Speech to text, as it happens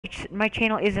My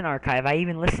channel is an archive. I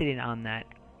even listed it on that.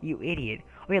 You idiot.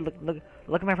 Oh yeah,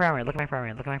 look at my primary. Look at my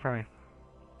primary. Look at my primary.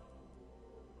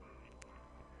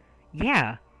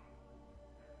 Yeah.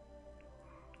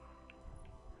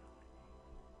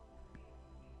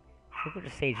 Go to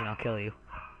Sage and I'll kill you.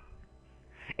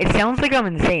 It sounds like I'm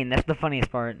insane. That's the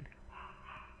funniest part.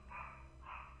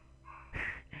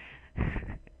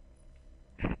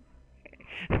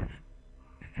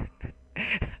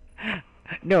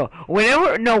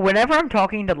 Whenever I'm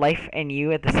talking to Life and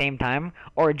you at the same time,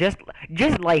 or just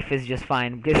Life is just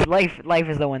fine because Life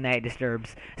is the one that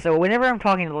disturbs. So whenever I'm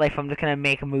talking to Life, I'm just gonna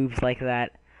make moves like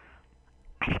that.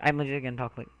 I'm legit gonna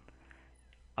talk like.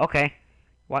 Okay.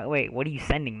 Wait, what are you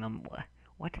sending them?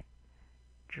 What?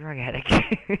 Drug addict.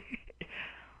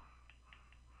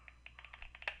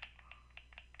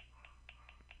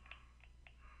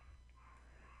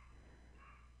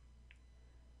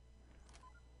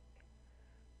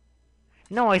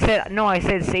 I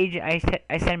said Sage.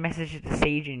 I sent messages to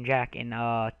Sage and Jack in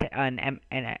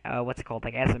what's it called,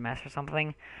 like SMS or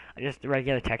something, just a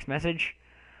regular text message.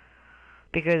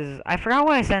 Because I forgot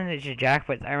why I sent it to Jack,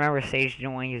 but I remember Sage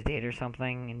didn't want to use data or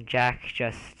something, and Jack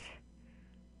just.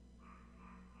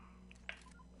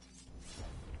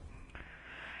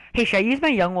 Hey, should I use my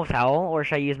Young Wolf's Howl or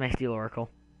should I use my Steel Oracle?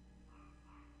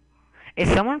 Is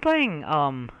someone playing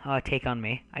Take on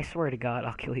Me? I swear to God,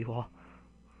 I'll kill you all.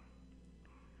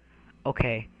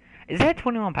 Okay. Is that a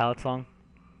 21 Pilots song?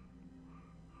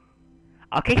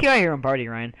 I'll kick you out of your own party,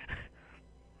 Ryan.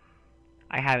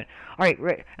 I haven't. Alright,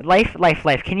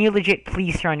 Life. Can you legit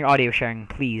please turn on your audio sharing?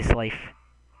 Please, Life.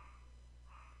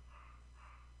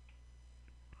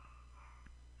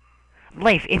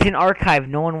 Life, it's an archive.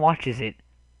 No one watches it.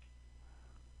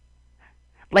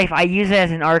 Life, I use it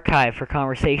as an archive for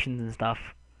conversations and stuff.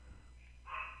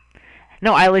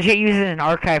 No, I legit use it as an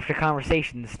archive for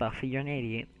conversations and stuff. You're an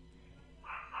idiot.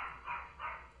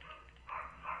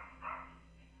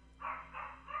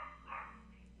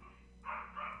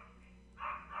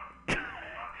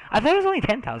 I thought it was only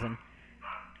 10,000.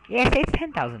 Yeah, it's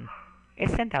 10,000.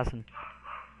 It's 10,000.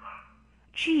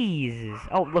 Jesus.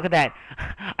 Oh, look at that.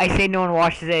 I say no one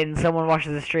watches it and someone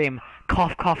watches the stream.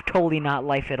 Cough, cough, totally not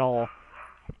Life at all.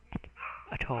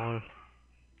 At all.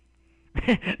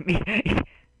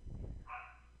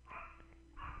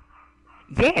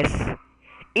 Yes.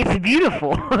 It's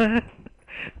beautiful.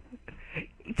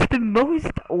 It's the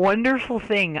most wonderful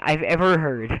thing I've ever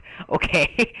heard.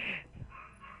 Okay?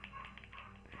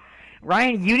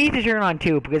 Ryan, you need to turn on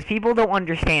too, because people don't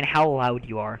understand how loud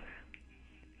you are.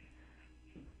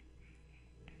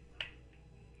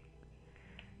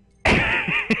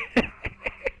 I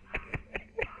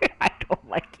don't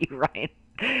like you, Ryan.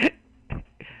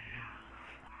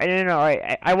 I don't know.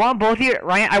 Alright, I want both of you,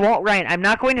 Ryan. I won't, Ryan. I'm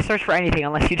not going to search for anything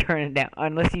unless you turn it down.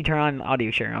 Unless you turn on audio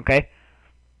sharing, okay?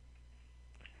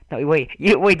 No, wait.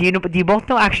 Do you both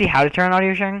know actually how to turn on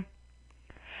audio sharing?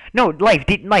 No, Life.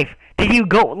 Did you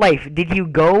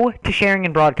go to sharing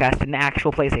and broadcast in the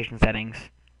actual PlayStation settings?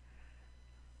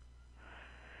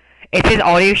 It says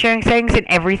audio sharing settings and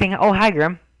everything. Oh, hi,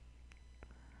 Grim.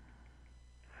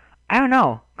 I don't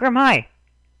know. Grim, hi.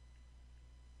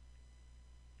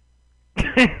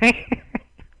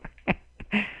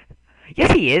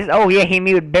 Yes, he is. Oh, yeah, he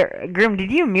muted Barrett. Grim, did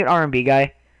you mute R&B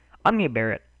guy? Unmute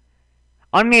Barrett.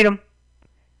 Unmute him.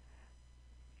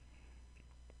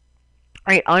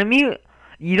 Alright, unmute.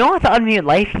 You don't have to unmute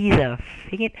Life. He's a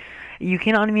faggot. You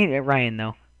can unmute Ryan,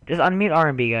 though. Just unmute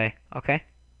R&B guy, okay?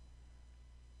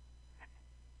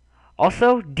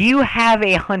 Also, do you have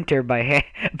a hunter by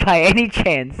any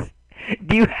chance?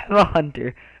 Do you have a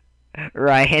hunter,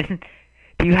 Ryan?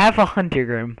 Do you have a hunter,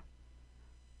 Grim?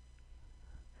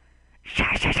 Sha.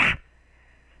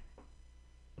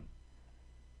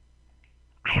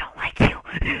 I don't like you.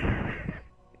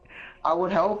 I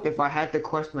would help if I had the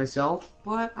quest myself,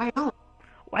 but I don't.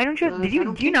 Why don't you?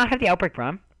 Do you not have the Outbreak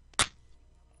Prime?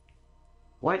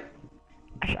 What?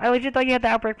 I legit thought you had the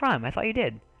Outbreak Prime. I thought you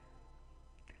did.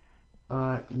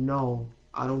 No.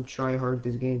 I don't try hard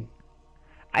this game.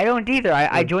 I don't either.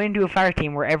 I joined into a fire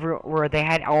team where they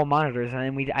had all monitors,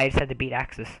 and then I just had to beat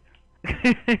Axis.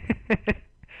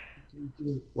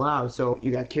 Wow, so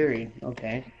you got carried.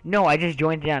 Okay. No, I just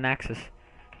joined it on Axis.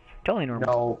 Totally normal.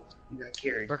 No, you got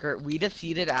carried. Brooker, we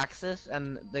defeated Axis,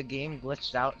 and the game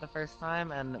glitched out the first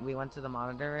time, and we went to the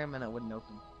monitor room, and it wouldn't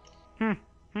open.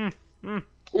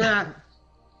 Yeah.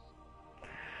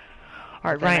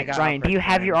 Alright, Ryan, do you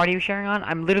have your audio sharing on?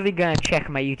 I'm literally gonna check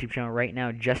my YouTube channel right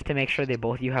now just to make sure they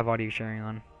both of you have audio sharing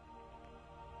on.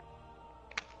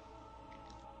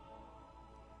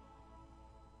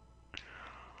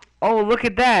 Oh, look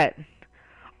at that!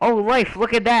 Oh, Life,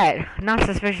 look at that. Not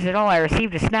suspicious at all. I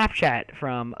received a Snapchat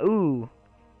from... Ooh.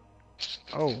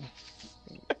 Oh.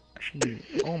 Gee.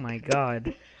 Oh my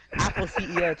god. Apple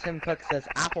CEO Tim Cook says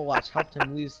Apple Watch helped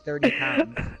him lose 30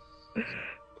 pounds.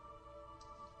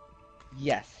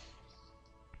 Yes.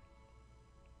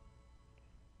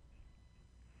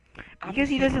 Because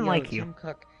he doesn't like you. Tim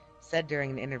Cook said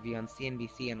during an interview on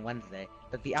CNBC on Wednesday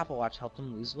that the Apple Watch helped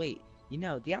him lose weight. You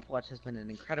know, the Apple Watch has been an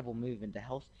incredible move into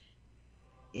health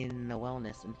in the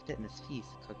wellness and fitness piece,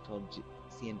 Cook told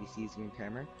CNBC's Green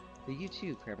Kramer. For you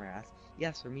too, Kramer asked.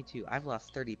 Yes, for me too. I've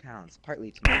lost 30 pounds,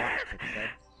 partly to my watch, Cook said.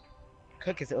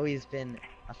 Cook has always been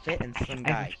a fit and slim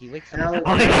guy. He wakes up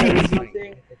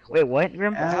Wait, what,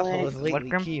 Grim? Apple is lately What,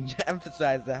 Grim? keen to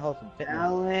emphasize the health and fitness.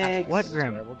 Alex. What,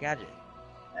 Grim? Wearable gadget.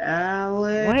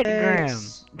 Alex. What, Grim?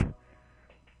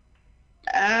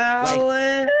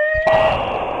 Alex.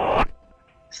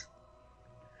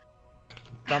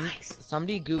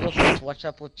 Somebody Google says what's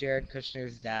up with Jared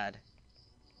Kushner's dad.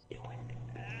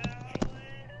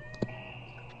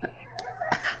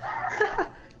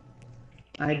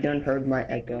 I done heard my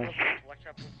echo. What's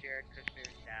up with Jared Kushner's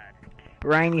dad?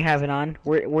 Ryan, you have it on.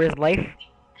 Where's Life?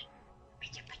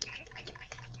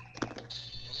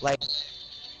 Like,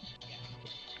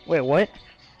 Wait, what?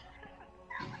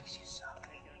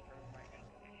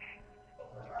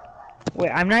 Wait,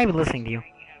 I'm not even listening to you.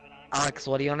 Alex,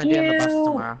 what do you want to do on the bus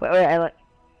tomorrow? Wait,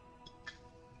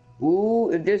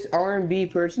 Ooh, if this R&B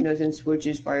person doesn't switch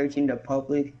his fire team to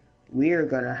public, we are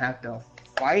gonna have to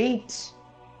fight.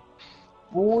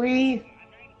 Boy,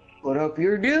 put up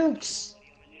your dukes.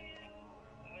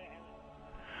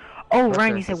 Oh,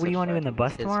 Ryan, you said what do you want to do in the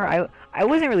bus tomorrow? I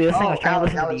wasn't really listening. I was trying to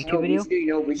listen to the YouTube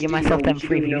video. Give myself them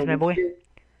free views, my boy.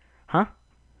 Huh?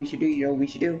 We should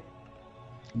do.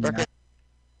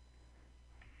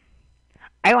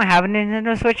 I don't have a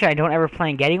Nintendo Switch. I don't ever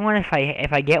plan getting one.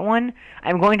 If I get one,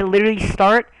 I'm going to literally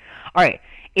start. All right.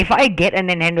 If I get a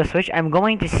Nintendo Switch, I'm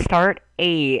going to start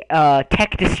a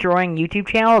tech-destroying YouTube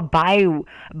channel.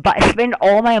 Spend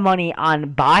all my money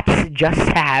on bots just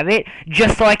to have it,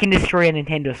 just so I can destroy a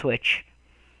Nintendo Switch.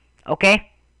 Okay?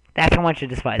 That's how much I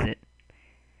despise it.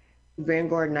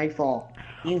 Vanguard Nightfall.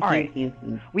 Alright.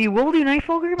 We will do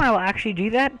Nightfall Group. I will actually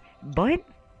do that, but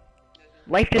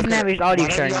Life doesn't have his audio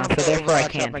shutting on, so therefore I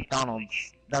can't.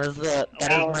 McDonald's. That is my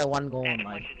one goal in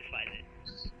life.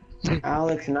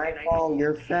 Alex Nightfall,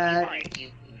 you're fat.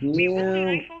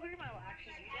 You.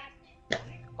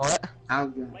 What?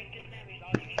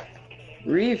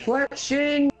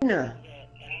 Reflection.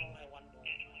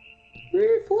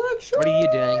 Reflection. What are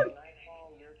you doing?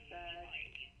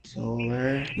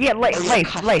 Solar. Yeah, Life.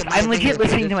 I'm legit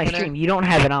listening to my stream. You don't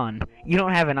have it on. You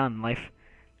don't have it on, Life.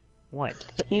 What?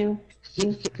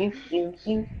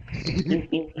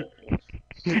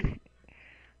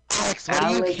 Alex,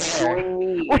 what do you care?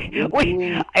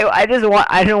 Wait. I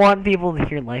don't want people to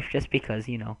hear Life just because,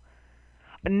 you know.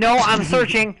 No, I'm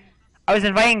searching. I was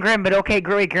inviting Grim, but okay,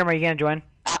 great, Grim, are you gonna join?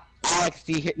 Alex,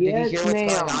 did you hear what's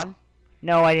going on?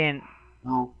 No, I didn't.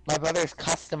 No. My brother's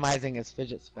customizing his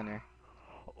fidget spinner.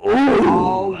 Ooh.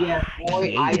 Oh yeah,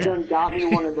 boy, I done got me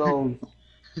one of those.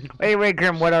 Wait,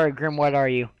 Grim, what are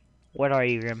you? What are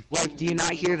you, Grim? Like, do you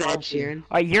not hear the Ed Sheeran?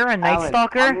 You're a Night Alex,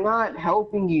 Stalker? I'm not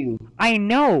helping you. I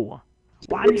know.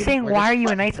 Well, I'm saying, why are you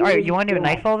a Night Stalker? You want to do a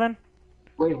Nightfall then?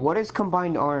 Wait, what is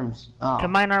combined arms? Oh.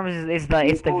 Combined Arms is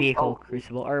the vehicle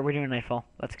crucible. Or we're doing Nightfall.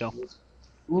 Let's go.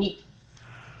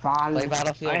 Play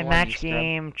Battlefield 1, Match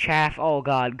game, chaff, oh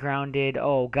god, grounded,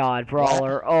 oh god,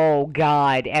 brawler, oh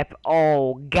god,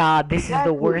 oh god, this is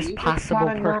the worst possible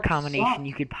perk combination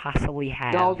you could possibly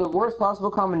have. No, the worst possible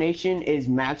combination is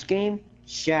match game,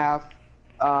 shaft,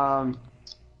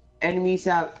 enemies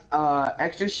have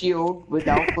extra shield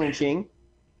without flinching.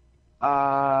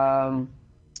 What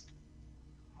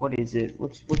is it?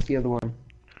 What's the other one?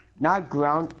 Not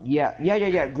ground.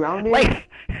 Yeah. Grounded. Life.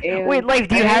 Wait, Life.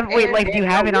 Do you have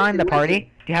it on the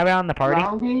party? Do you have it on the party?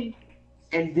 Grounded.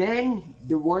 And then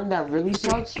the one that really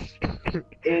sucks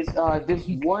is this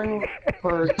one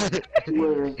perk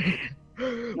where.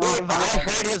 Wait, but I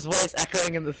heard his voice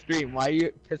echoing in the stream. Why are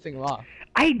you pissing him off?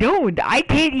 I don't. I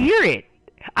can't hear it.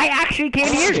 I actually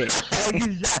can't hear it.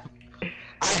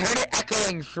 I heard it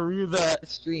echoing through the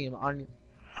stream on.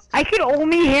 I could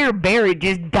only hear Barrett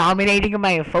just dominating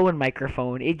my phone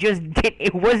microphone.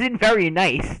 It wasn't very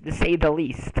nice, to say the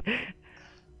least.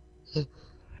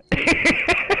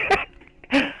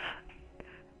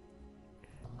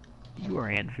 You are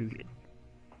unfooded.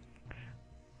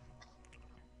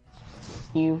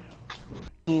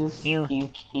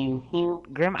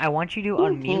 Grim, I want you to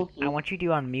unmute. I want you to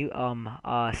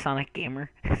unmute Sonic Gamer.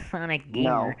 Sonic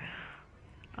Gamer.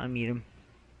 No. Unmute him.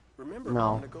 Remember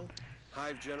No. Omnicle?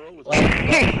 Hive General with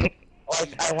Like,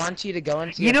 I want you to go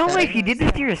into You your know, if settings. you did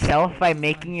this to yourself by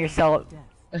making yourself...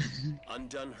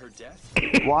 undone her death.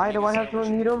 Why do I have to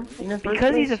unmute him in the first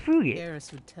Because place? he's a Fugit.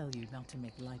 Eris would tell you not to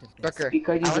make light of this. Booker,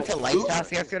 Because I he's went a to Light's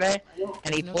house yesterday,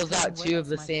 and he There's no pulls out telling what 2 of else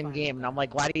the might same find game, and about I'm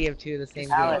like, why do you have 2 of the same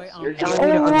Alex, game? you're And telling he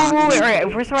me Oh, to goes, whoa, whoa, wait, unmute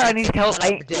alright, first of all, I need to tell... Cut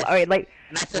up the disc. Alright, like,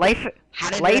 And I said, Life... how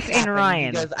did Life this and happen?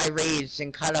 Ryan. He goes, I raged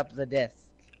and cut up the disc.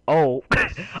 Oh,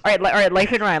 alright,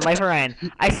 Life and Ryan.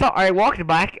 I walked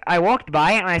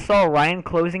by and I saw Ryan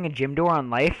closing a gym door on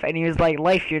Life, and he was like,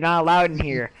 Life, you're not allowed in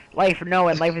here. Life, no,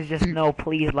 and Life was just, no,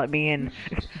 please let me in.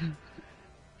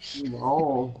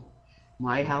 No.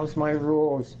 My house, my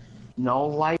rules. No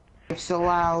life's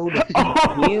allowed.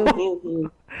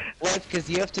 Life, because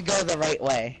you have to go the right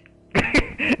way.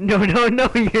 No, you're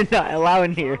not allowed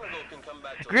in here.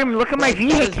 Grim, look at my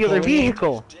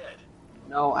vehicle.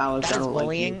 No, Alex, That I is don't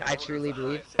bullying, like I truly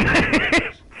believe.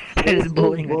 That is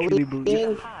bullying, I truly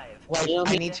believe. Like,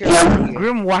 I need to remind you.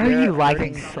 Grim, why are you're you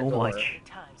lagging hurting so the door. much?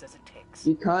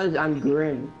 you. Because I'm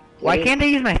grim. Why can't I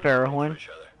use my sparrow horn?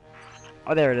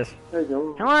 Oh, there it is.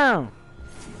 Hello!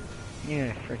 You're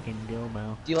a freaking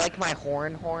dildo. Do you like my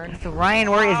horn? So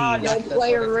Ryan, where is Ah, he? no Yes, that's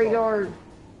player what it's radar.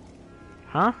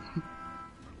 Huh?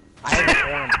 I have a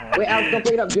horn. Wait, Alex, don't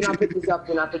pick it up. Do not pick this up.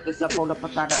 Do not pick this up. Hold up. I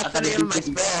That's the gotta name do of my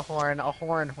something. sparrow horn. A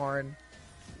horn.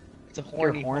 It's a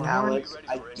horny horn horn. horn? Alex,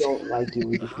 I don't like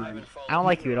you. I don't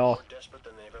like you at all.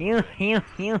 You.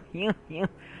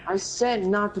 I said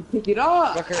not to pick it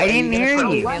up. Booker, I are didn't gonna hear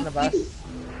follow you. me on the bus?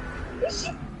 Alex,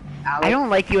 I don't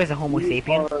like you as a homo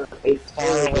sapien. you are a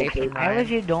Far away from I Ryan.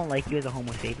 legit don't like you as a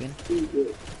homo sapien.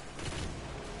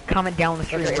 Comment down the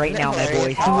stream Okay, right isn't now, it my boys.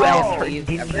 hilarious Who how else all heard- these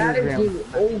didn't That hear is Grim? an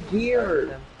old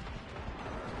gear.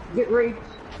 Get raped.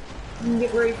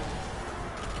 Get raped.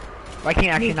 Why can't I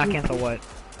actually not cancel what?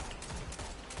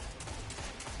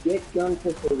 Get gun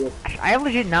pistol whip. I've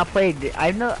legit not played.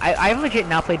 I've legit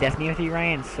not played Destiny with you,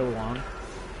 Ryan, in so long.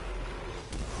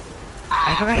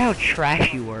 I forgot how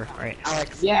trash you were. Alright.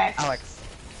 Alex. Yes. Alex.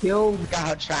 Kill. You got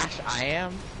how trash I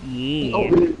am? Yeah.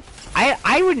 Oh,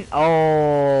 I wouldn't.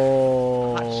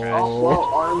 Oh. oh, well,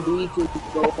 R&B to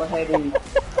go ahead and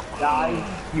die.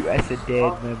 You acid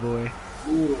dead, my boy.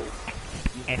 Ooh.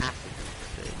 Acid.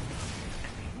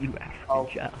 You Oh.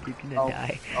 African child. You're gonna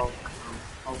die. Oh.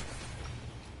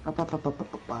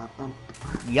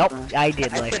 Yup, I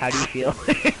did. Like, how do you feel?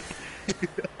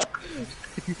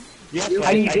 Yes,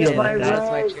 How do you I feel did. about That was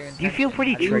that? my true Do you feel intention.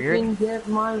 pretty You triggered? can get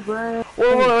my breath.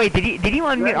 Wait, did you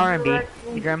unmute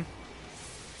R&B, Grim?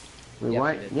 Wait, Yep,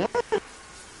 what? I did.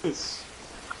 Yes.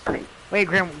 Wait,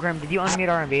 Grim, did you unmute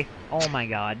R&B? Oh my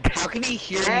god. How can he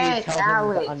hear Hey, you tell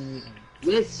Alex. him to unmute him?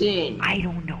 Listen, I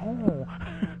don't know.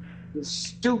 you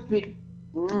stupid.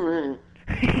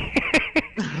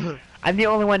 I'm the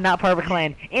only one not part of a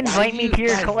clan. Invite do me you to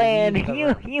your guys clan. leave the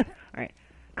room? Alright.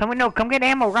 Come get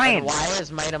ammo, Ryan. And why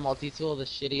is Might a Multi-Tool the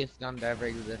shittiest gun to ever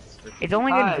exist? It's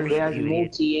only good for It has you.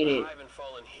 multi in it. Hive and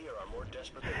Fallen here are more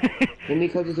desperate than ever. And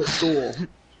because it's a tool.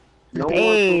 No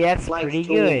Hey, one that's likes pretty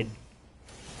tools. good.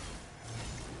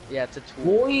 Yeah, it's a tool.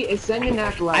 Boy, is sending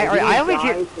that like. I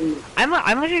legit- I'm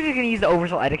literally gonna use the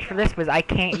oversoul edicts for this because I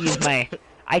can't use my.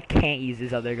 I can't use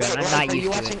this other gun. I'm not Are you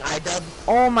used to watching it. iDub?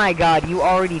 Oh my god, you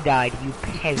already died, you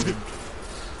peasant.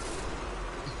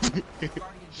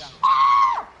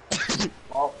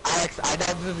 Oh, Alex,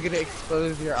 iDub is gonna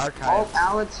expose your oh, archive.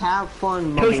 Alex, have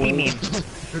fun, my Toasty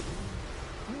boy. meme.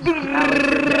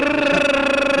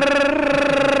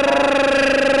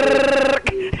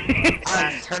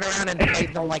 Alex, turn around and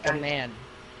fight them like a man.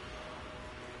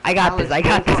 I got this. I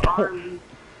got this.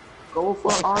 Go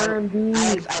for R&B.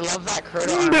 Alex, I love that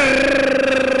Crota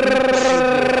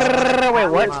armor. Wait,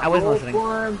 what? I wasn't Go listening.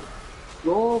 for him.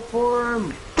 Go for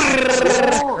him.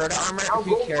 Crota armor, Now if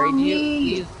you go carried for you,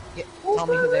 me. please tell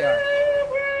me who they are.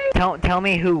 Tell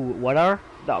me who? What are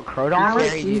the Crota armor? Alex,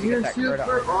 Carried you use to your get that Crota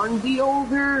super armor. on the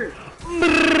ogre.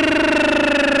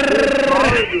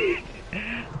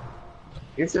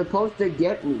 You're supposed to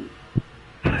get me.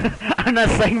 I'm not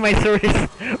saying my sword is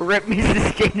rip me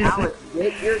James. Alex,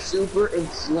 get your super and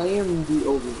slam the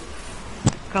ogre.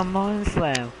 Come on,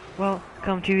 Slam.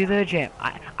 Welcome to the gym.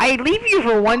 I leave you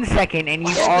for 1 second and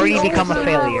you've already become a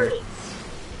failure.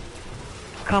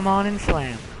 Come on and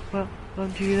Slam.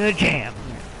 Welcome to the jam.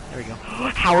 There we go.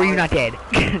 How are you not dead?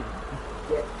 Get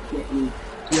me.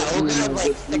 Yeah, we're gonna have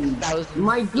like 6,000.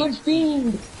 My good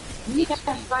fiend. Yes,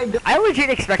 I do. I legit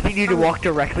expected you to walk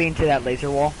directly into that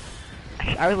laser wall.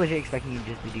 I was legit expecting you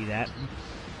just to do that.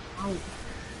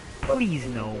 Please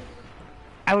no.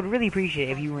 I would really appreciate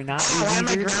it if you were not Why am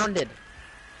I using. grounded?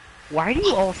 Why do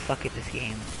you all suck at this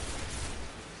game?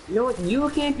 You know what? You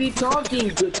can't be talking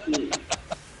to me.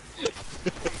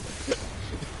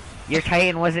 Your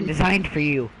Titan wasn't designed for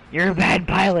you. You're a bad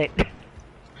pilot.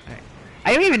 Alright.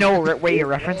 I don't even know what you're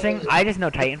referencing. I just know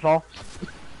Titanfall.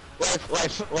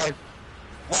 Life.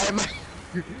 Why am I...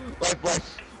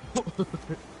 Life.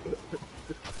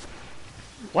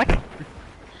 What?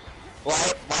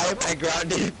 Why am I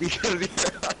grounded? Because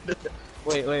you're on the...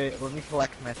 Wait, let me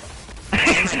collect myself.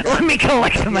 Let me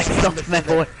collect myself, my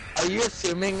boy. Are you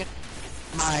assuming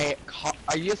my...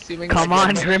 Come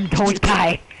on, Grim, don't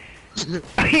die.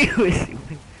 Are you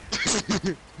assuming?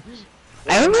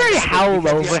 I hope you realize how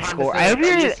low of a score. I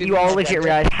hope you all legit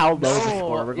realize how low of a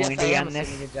score we're going to be on this.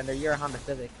 You're a Honda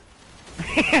Civic.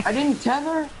 I didn't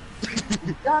tether.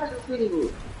 You gotta be kidding me.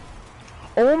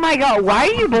 Oh my god, why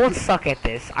do you both suck at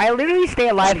this? I literally stay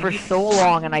alive for so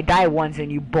long and I die once and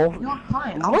you both... No, I'm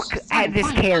fine. Look at this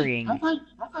carrying. I'm fine.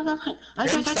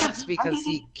 Grim sucks because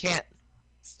he can't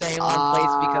stay in one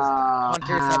place because hunters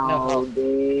have no How health.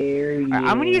 dare you?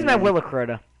 I'm gonna use my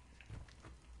Willicrota.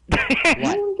 No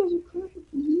one gives a crap about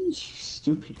you, you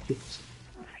stupid bitch.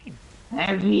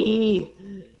 Heavy.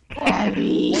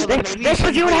 Well, then maybe That's you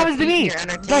legit should what happens to me! your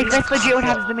entertainment Like, that's legit what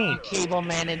happens to me. Cable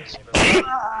managed.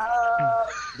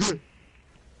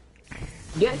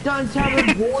 Get done,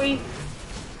 tethered boy.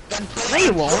 Then No,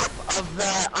 you won't. Of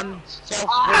the unshelf.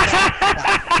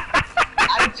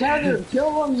 I'm tethered.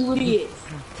 Kill him, you idiot.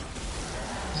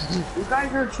 You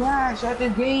guys are trash at the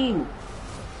game.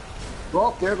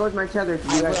 Well, there goes my tether.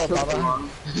 You guys took too long.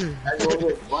 I rolled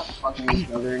it. What fucking each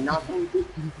other? Nothing.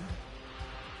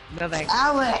 No thanks.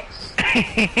 Alex!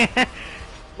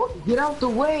 What? Get out the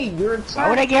way! You're in Why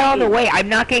would I get out of the way? I'm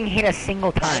not getting hit a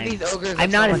single time. These ogres I'm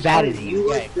are not so as much bad fun. as You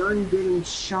are done getting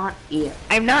shot at.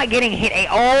 I'm not getting hit a-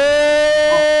 Alex,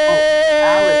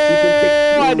 you can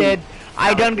fix I me. did.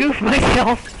 I done goofed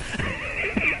myself.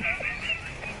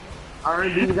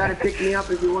 R&B, you gotta pick me up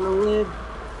if you wanna live.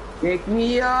 Pick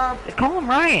me up! Call him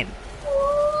Ryan.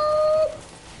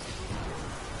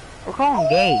 Or call him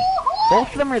gay.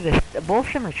 Both of them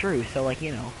are true, so like,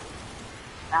 you know.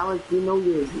 Alex, you know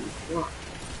you're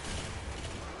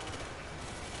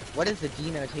What is the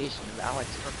denotation of Alex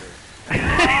Hooker?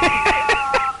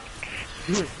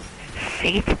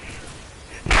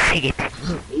 Sig it.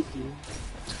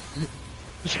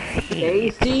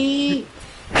 Casey!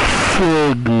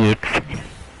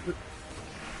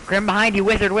 Grim behind you,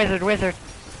 wizard.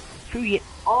 Shoot it.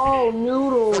 Oh,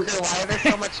 noodles! Okay, why are there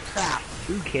so much crap?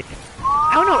 Shoot it.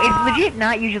 I don't know, it's legit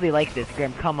not usually like this,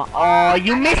 Grim. Come on. Oh,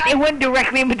 you missed it. Went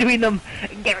directly in between them. I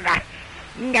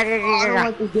don't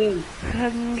like this game.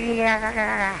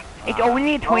 It's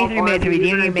only 23 minutes to redeem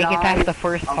you're you make it gonna past die. the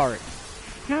first part.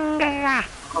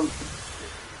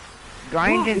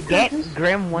 Grind and get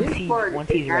Grim once he's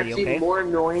ready, okay? More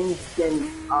annoying than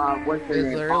what's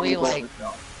It's literally like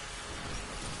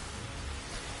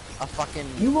a fucking.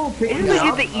 You won't pick This me is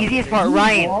up. legit the easiest part, You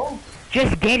Ryan. won't?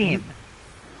 Just get him.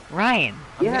 Ryan.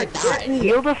 Yeah, get me.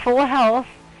 Heal to full health,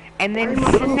 and then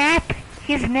snap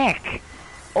his neck.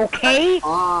 Okay?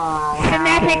 Oh,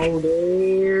 Snap it. how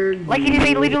dare Like it is a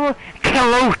you. little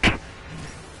calote.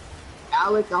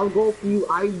 Alex, I'll go for you.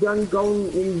 I done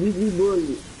going invisible.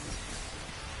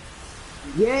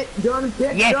 Get done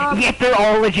picked up. Yet they're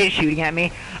all legit shooting at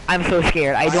me. I'm so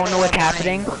scared. I don't know what's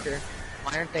happening.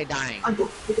 Why aren't they dying?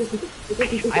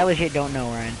 I legit don't know,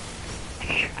 Ryan.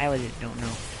 I legit don't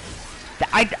know.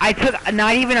 I took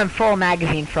not even a full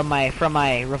magazine from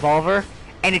my revolver,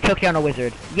 and it took down a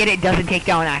wizard. Yet it doesn't take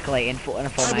down an acolyte in a full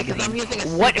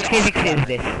magazine. What physics is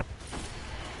this?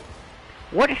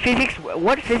 What physics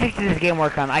does this game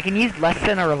work on? I can use less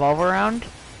than a revolver round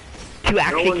to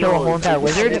actually kill a whole entire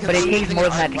wizard, but it takes more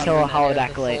than that to kill a hollowed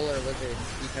acolyte.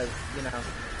 Because, you know,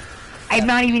 I'm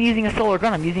not even using a solar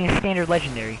gun. I'm using a standard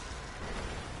legendary.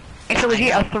 It's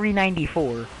legit a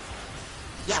 394.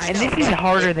 yeah, I And know, this is but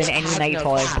harder it than any has no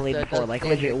Nightfall I've class, played so it before. does Like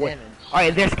standard legit. What? damage. All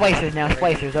right, there's splicers now.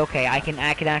 Very Splicers. Okay, I can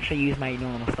actually use my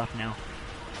normal stuff now.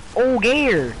 Oh,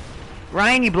 Gator!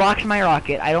 Ryan, you blocked my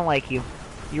rocket. I don't like you.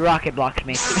 Your rocket blocked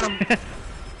me.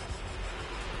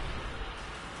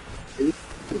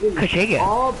 Kashiga.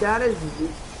 Oh, that is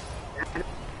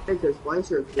a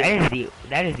splicer.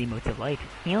 That is the most of light.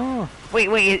 Yeah. Wait,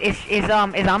 is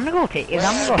Omnigul a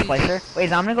splicer? Wait,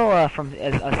 is Omnigul from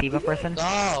a Siva person?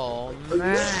 Oh,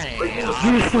 man.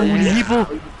 You're so evil.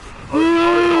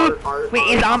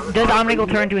 Wait, does Omnigul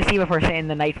turn to a Siva person in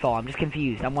the Nightfall? I'm just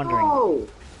confused. I'm wondering. No!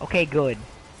 Okay, good.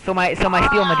 So my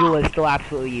steel medulla is still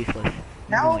absolutely useless.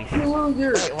 Now Nice. you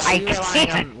loser! Wait, why are you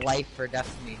relying on life for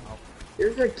destiny help?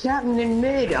 There's a captain in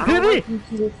mid. I don't want you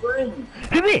to be friends.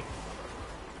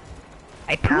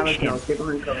 I pushed Alex, him. no, stay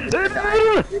behind cover.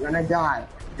 You're gonna die.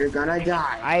 You're gonna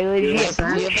die. I legit. Do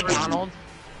you have a Donald?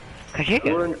 Cause you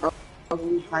You're can. an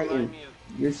ugly titan.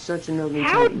 You're such an ugly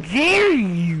How titan. dare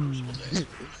you?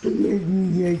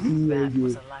 That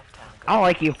was a lifetime ago. I don't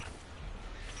like you.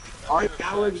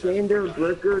 Alexander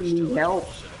Bricker need help.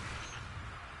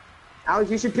 Alex,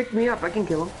 you should pick me up. I can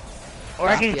kill him. Or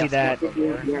I can do Yes, that.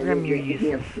 Yeah, I'm yeah,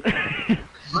 useless.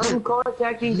 I'm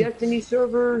contacting Destiny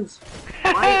servers.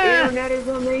 My internet is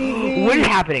amazing. What is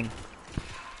happening?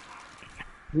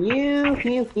 You.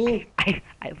 I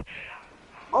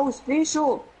Oh,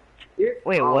 spatial. There-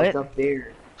 Wait, oh, what? It's up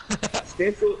there.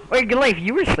 Spatial. Wait, good life,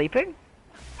 you were sleeping?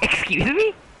 Excuse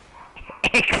me?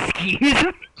 Excuse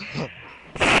me?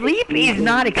 Sleep is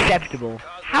not acceptable.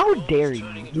 How dare you?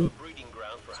 Turning into a breeding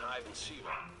ground for Hive and Seal.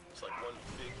 It's like one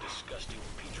big, disgusting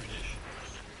petri dish.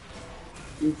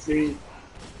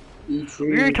 E-tree.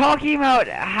 We were talking about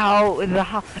how the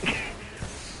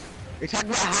You're talking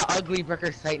about how ugly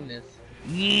Brooker's Titan is.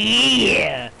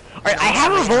 yeah. Alright, I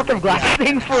have a Vault of Glass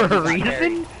thing for a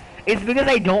reason. It's because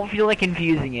I don't feel like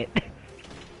confusing it.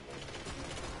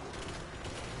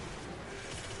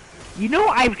 You know,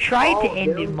 I've tried to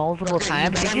end it multiple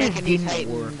times. It just didn't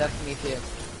work. Destiny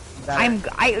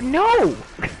 2. No.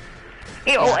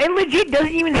 It legit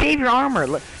doesn't even save your armor.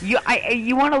 Look,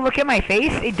 you want to look at my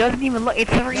face? It doesn't even look.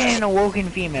 It's freaking an awoken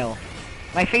female.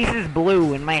 My face is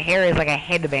blue and my hair is like a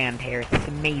headband hair. It's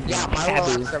amazing. Yeah, It's my taboo.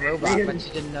 warlock's a robot, but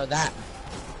you didn't know that.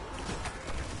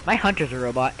 My hunter's a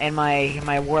robot and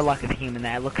my warlock is human.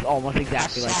 That looks almost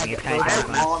exactly like me. It's kind of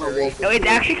terrifying. No, it's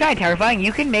actually kind of terrifying.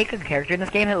 You can make a character in this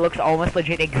game that looks almost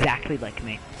legit exactly like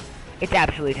me. It's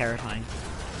absolutely terrifying.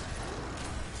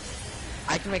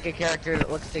 I can make a character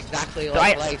that looks exactly So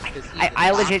like Life. 'Cause he's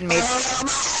I legit made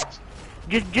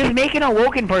just make an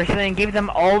awoken person and give them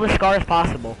all the scars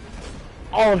possible.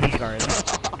 All of these scars.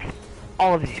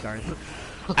 All of these scars.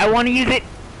 I want to use it.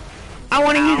 I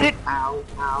want to use it. Ow,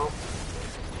 ow.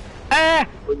 Ah!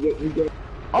 You get.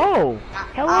 Oh!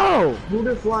 Hello!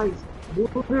 Butterflies.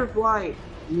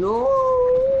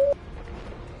 No.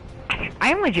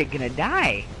 I'm legit gonna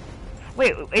die.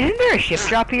 Wait, isn't there a ship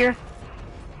drop here?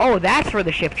 Oh, that's where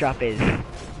the ship drop is.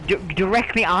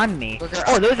 Directly on me. Booker,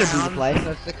 Oh, those are crowns butterflies.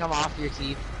 supposed to come off your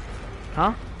teeth.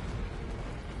 Huh?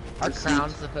 Are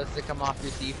crowns supposed to come off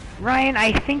your teeth? Ryan,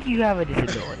 I think you have a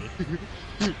disability.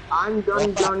 I'm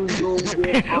done. Go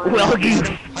get on. Well, you.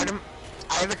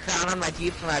 I have a crown on my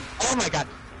teeth from my. Oh my god!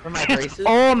 From my braces.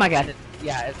 Oh my god.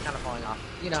 Yeah, it's kind of falling off.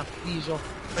 You know, the usual.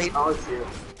 Oh shit.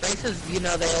 Braces, you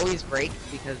know, they always break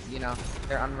because, you know,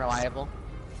 they're unreliable.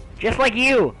 Just like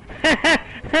you. I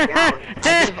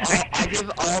give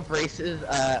all braces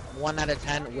 1 out of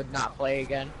 10 would not play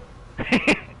again.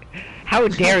 How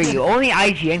dare you? Only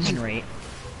IGN can rate.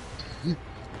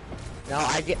 No,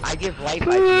 I give life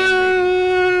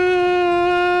IGN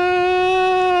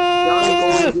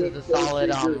rating. This is a solid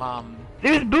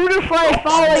There's butterflies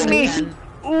following me.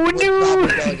 Oh no!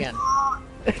 Go again. Oh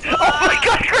my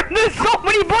god, there's so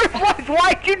many butterflies!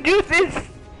 Why'd you do this?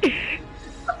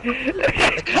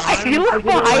 You look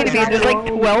behind me, there's like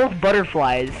 12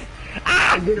 butterflies.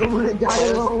 Ah! I didn't want to die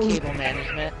alone. Cable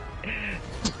management.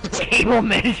 Cable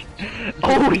mesh.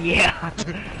 Oh yeah.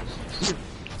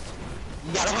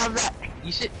 You gotta have that.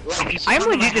 You should. Like, you should I'm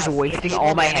come to my legit just house. wasting Cable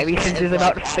all my heavy management since is there's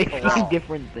about like half the 50 wall.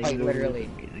 different things. Like literally.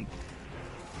 Amazing.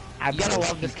 You gotta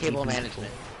love this Absolutely cable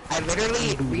management. I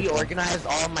literally reorganized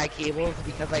all my cables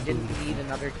because I didn't need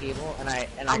another cable, and I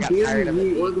How got dare tired you of it.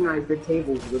 reorganize the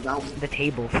tables without The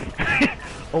tables.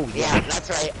 Oh Yeah, yeah. that's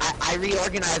right. I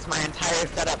reorganized my entire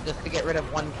setup just to get rid of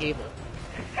one cable.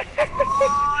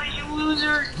 Oh, you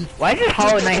loser! Why does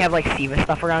Hollow Knight have like Siva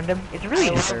stuff around him? It's really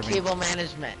I love disturbing. cable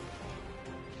management.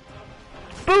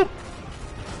 Boop!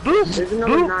 Boop! There's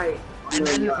another Boop! night. And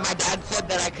then my dad said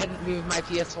that I couldn't move my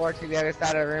PS4 to the other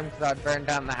side of the room because I'd burn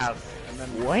down the house. And then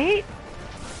What?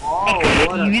 Oh,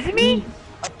 what a Excuse me?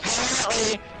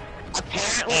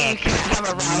 apparently you can't have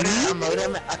a router, a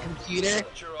modem, a computer, a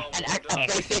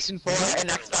PlayStation 4, an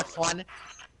Xbox One,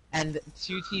 and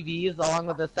 2 TVs along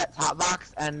with a set-top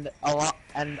box and a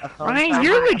phone. Ryan, charger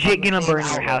you're on legit the gonna same burn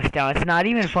your outlet. house down. It's not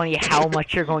even funny how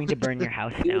much you're going to burn your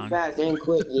house Be down. fast and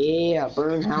quick. Yeah,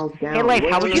 burn house down. Hey, Life,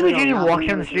 how would you Wait, legit no, walk no,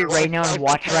 down the no, street no. right now and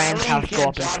watch Ryan's house go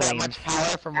up in Apparently you can't draw that flames? much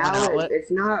power from one Alex, outlet.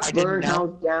 it's not I didn't burn know.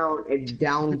 house down. It's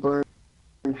down burn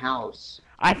house.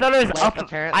 I thought it was Like, up.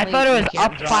 apparently I thought it was you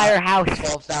can't up draw fire house.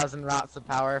 12,000 watts of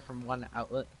power from one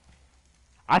outlet.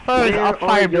 I thought it was Where up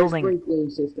fire are building. your sprinkling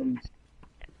systems?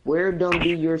 Where don't be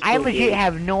your I sprinkling? legit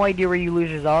have no idea where you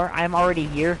losers are. I'm already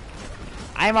here.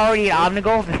 I'm already at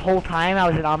Omnigul. This whole time I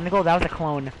was at Omnigul. That was a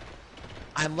clone.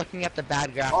 I'm looking at the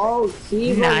bad graphic. Oh,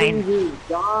 Siva 9. loses.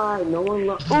 God, no one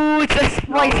loves. Ooh, it's a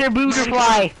Splicer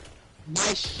Booterfly! My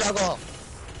struggle.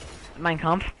 Mein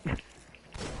Kampf.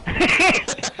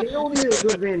 Kill me,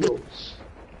 good Vandal.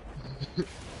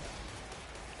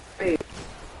 Hey,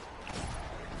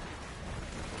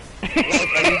 Life,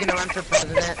 are you gonna run for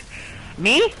president?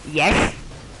 Me? Yes.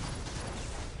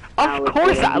 Of Alex,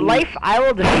 course, what do you- life, I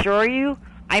will destroy you.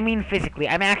 I mean physically.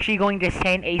 I'm actually going to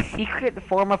send a secret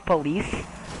form of police.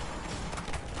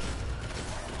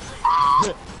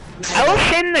 I will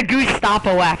send the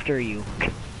Gestapo after you.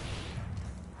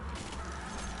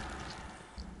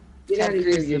 get out Ted of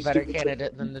Cruz here, is you a better stupid-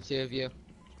 candidate than the two of you.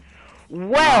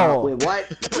 Well, Wait,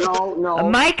 what? No, no.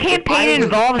 my If I campaign was-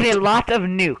 involves a lot of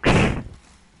nukes.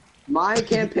 My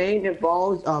campaign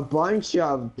involves a bunch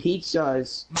of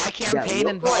pizzas. My that campaign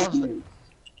look like involves. you.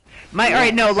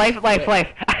 Alright, no, life.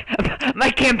 My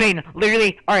campaign,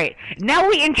 literally. Alright, now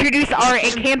we introduce our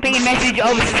campaign message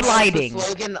of The sliding.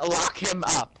 slogan: lock him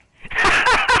up.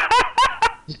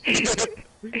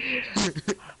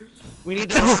 We need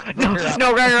to lock No, her up.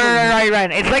 no,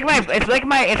 right. It's like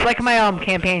my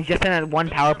campaign just in a one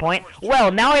PowerPoint.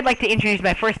 Well, now I'd like to introduce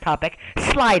my first topic: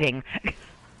 sliding.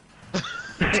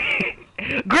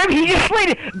 Grim, he just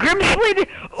slid. Grim slid.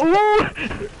 Ooh,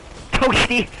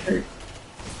 toasty.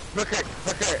 Booker,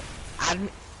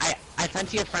 I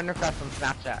sent you a friend request on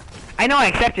Snapchat. I know, I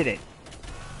accepted it.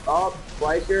 Oh,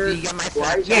 Slicer. Do you get my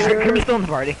Slicer. Yeah, Grim's still in the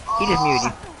party. He just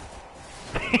muted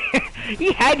you.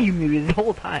 He had you muted the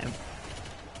whole time.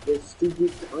 This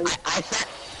stupid. I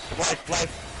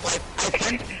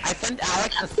sent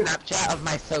Alex a Snapchat of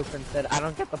my soap and said, I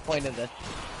don't get the point of this.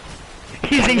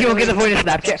 He said you won't get the point of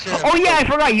Picture Snapchat. of Oh yeah, I it.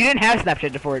 forgot. You didn't have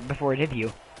Snapchat before, did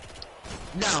you?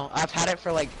 No, I've had it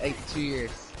for like 2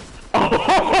 years.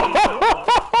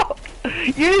 Oh,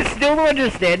 you still don't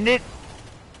understand it?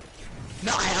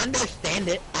 No, I understand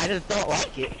it. I just don't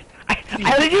like it.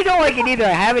 I legit don't like it either. I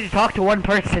haven't talked to one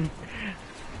person.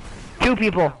 2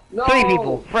 people. No. 3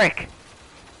 people. Frick.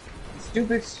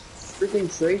 Stupid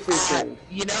freaking tracer thing.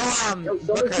 You know, Yo,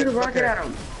 someone shoot a rocket at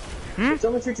him. Hmm?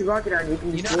 Someone shoot a rocket at him. You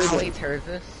can You know destroy Ali them.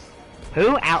 Turzus?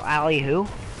 Who? Ali who?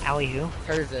 Ali who?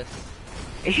 Turzus.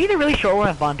 Is she the really short one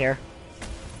with blonde hair?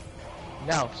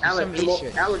 No, she's Alex, from come on-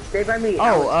 Eastern. Alex, stay by me.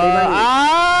 Oh,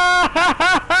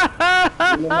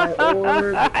 Give me my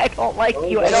orb. I don't like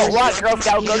you. I don't want Girl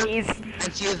Scout cookies.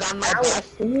 And she was on my Alex,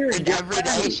 bus, come here. and get every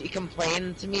back. day she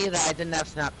complained to me that I didn't have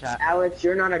Snapchat. Alex,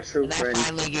 you're not a true And I friend.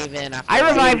 finally gave in after I like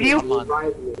revived you. a month.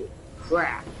 Revive me.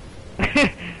 Crap.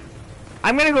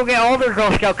 I'm gonna go get all their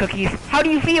Girl Scout cookies. How do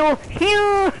you feel?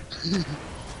 Here.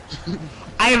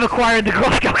 I have acquired the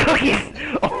Girl Scout cookies.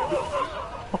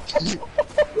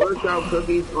 Girl Scout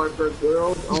cookies are for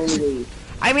girls only.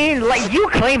 I mean, like, you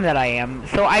claim that I am,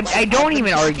 so I don't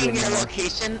even argue Checking your anymore.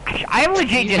 location. I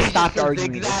legit just stopped a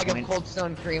arguing at this zigzag of point. Cold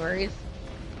Stone Creameries.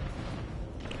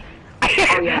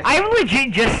 I've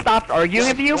legit just stopped arguing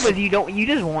with you, but you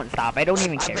just won't stop. I don't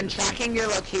even I've care. been tracking your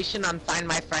location on Find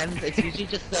My Friends. It's usually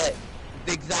just a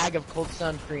zigzag of Cold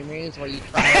Stone Creameries where you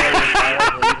try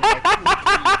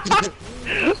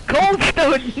Cold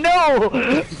Stone, no!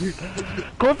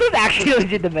 Cold Stone's actually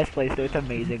legit the best place, though. It's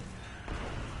amazing.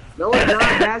 No, it's not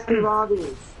Baskin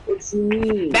Robbins. What you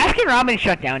mean? Baskin Robbins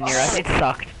shut down near us. It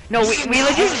sucked. No, we legit,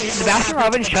 the Baskin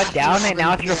Robbins shut down, and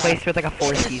now it's replaced with like a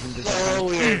Four Seasons or so something.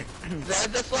 weird. There's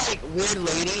this like weird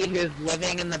lady who's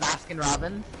living in the Baskin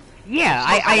Robbins. Yeah,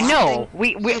 I know.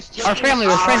 Our family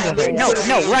was friends with her. No,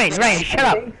 Ryan, shut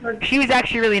up. She was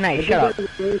actually really nice. Shut up.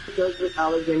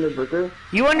 Alexander Booker.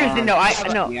 You understand? No,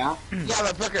 no. Yeah. Yeah,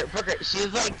 but Booker, she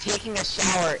was like taking a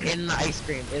shower in the ice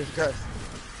cream. It was gross.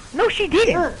 No, she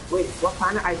didn't. Sure. Wait, what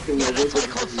kind of ice cream? Yeah, was that's it?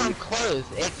 why Cold Stone closed.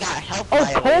 It got health Oh,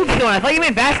 violated. Cold Stone. I thought you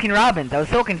meant Baskin Robbins. I was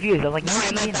so confused. I was like, No, no, I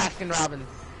she meant didn't. Baskin Robbins.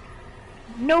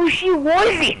 No, she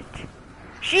wasn't.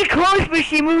 She closed, but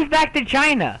she moved back to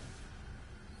China.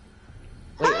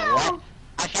 Wait, what?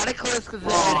 I thought it closed because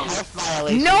it had health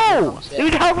violations. or No, some shit. it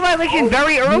was a health violation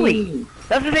very early.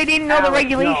 That's what they didn't know the Alex,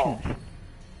 regulations. no.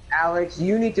 Alex,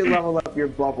 you need to level up your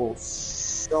bubble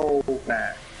so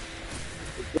fast.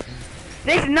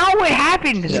 That's not what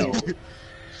happened, though.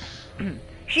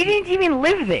 She didn't even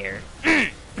live there.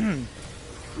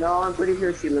 No, I'm pretty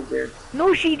sure she lived there.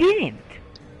 No, she didn't.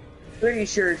 Pretty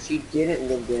sure she didn't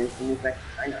live there. She moved back to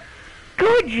China.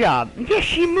 Good job. Yes,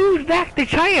 she moved back to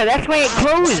China. That's why it Why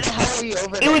closed. the hell are you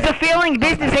over It was there? a failing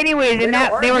business anyways, and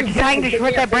that they were deciding to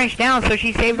shut that branch down, so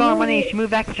she saved all her money and she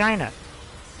moved back to China.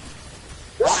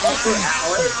 Go for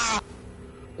Alex.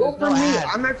 Go for No me. ads.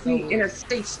 I'm actually in a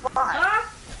safe spot.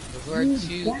 Those were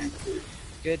too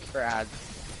good for ads.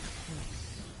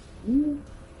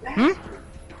 Hmm?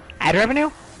 ad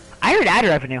revenue? I heard ad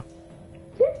revenue.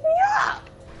 Pick me up!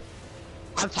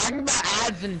 I'm talking about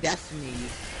ads in Destiny.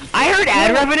 I heard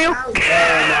ad revenue. Oh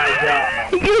my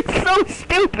god. You're so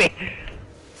stupid.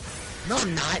 No,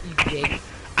 I'm not, you dick.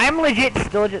 I'm legit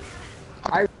still just.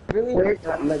 I really hate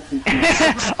that Lexi.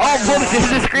 Oh, boom! This is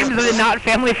the screams of the not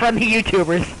family-friendly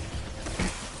YouTubers.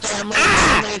 Family,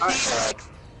 Ah! family, Felix!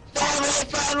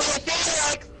 Family,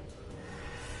 Felix!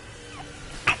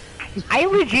 I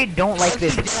legit don't like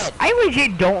this. I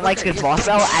legit don't like this boss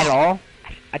battle at all.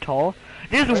 At all.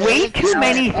 There's way too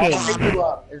many things.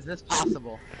 Is this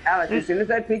possible? Alex, as soon as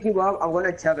I pick you up, I'm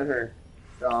gonna tether her.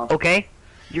 So. Okay?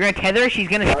 You're gonna tether her, she's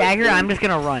gonna stagger, I'm just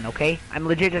gonna run, okay? I'm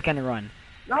legit just gonna run.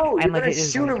 No, you're gonna legit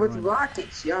just shoot her going with to run.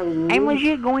 rockets, young. I'm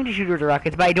legit going to shoot her with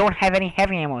rockets, but I don't have any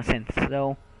heavy ammo since,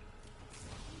 so...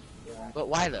 But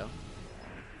why though?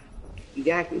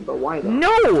 Exactly, but why though?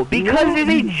 No! Because there's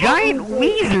a giant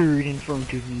wizard in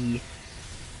front of me!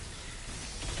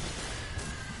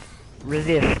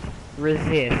 Resist.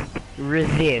 Resist.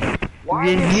 Resist. Why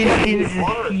is it Resistance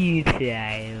hard? is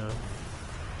futile.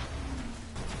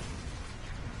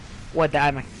 What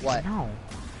the, What? No.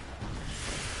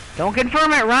 Don't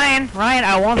confirm it, Ryan! Ryan,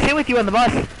 I won't sit with you on the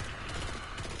bus!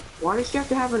 Why does she have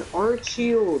to have an arc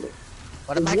shield?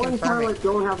 What am I One time I confirming?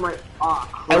 don't have my. Ah,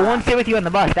 I crap. won't sit with you on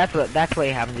the bus, that's what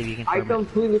happens if you I confirm it.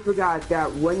 completely forgot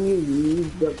that when you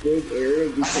leave the big area,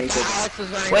 you can't go back. Alex was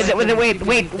running Wait, away wait, from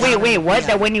wait, the wait, wait, what? Yeah.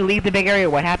 That when you leave the big area,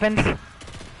 what happens?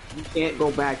 You can't go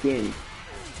back in.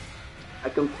 I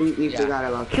completely Yeah. forgot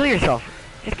about that. Kill yourself.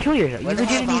 Just kill yourself. You Where the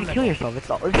hell legit is need to kill Omnibus?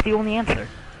 yourself. It's the only answer.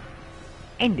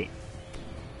 End it.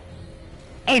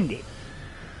 End it.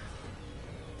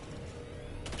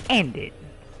 End it.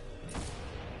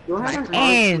 Do I have an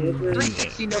And- arc shield?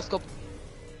 360 no scope.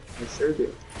 I sure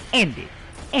do. End it.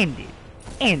 End it.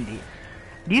 End it.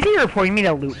 Do you think you're reporting me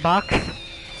to loot box?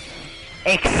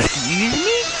 Excuse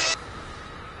me?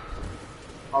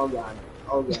 Oh god.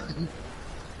 Oh god.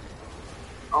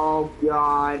 Oh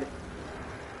god.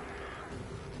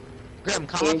 Grim,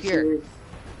 come up here. Answers.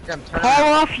 Grim, turn Call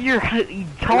around. off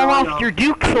your No.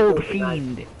 Duke's old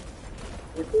fiend.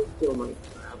 This is still my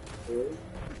crap, dude.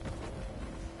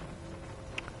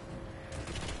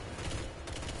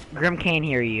 Grim can't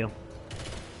hear you.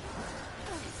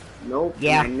 Nope.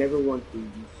 Yeah. I never want to.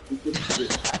 You stupid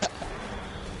shit.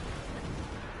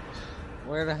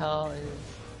 Where the hell is...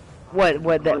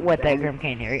 What that Grim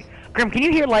can't hear you. Grim, can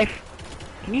you hear life?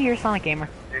 Can you hear Sonic Gamer?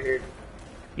 I heard.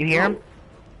 You hear him? No.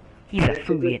 He's a That's a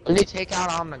good- fugit. Let me take out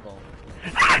Omnigol.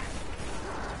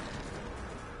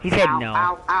 He said Ow, no.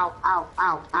 Ow, ow, ow,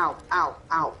 ow, ow, ow,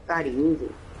 ow. Fatty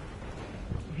loser.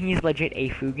 He's legit a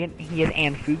fugit. He is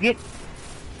an fugit.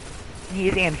 He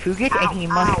is an fugit, Ow, and he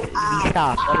must ow, ow. be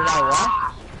stopped. What did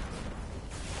I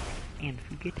An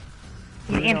fugit.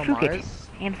 He's Bruno an fugit. Mars?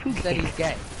 An what? Said he's fugit.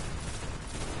 gay.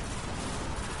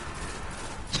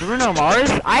 Bruno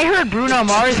Mars? I heard Bruno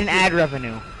Mars and ad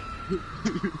revenue.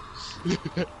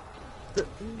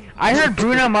 I heard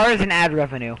Bruno Mars and ad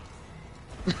revenue.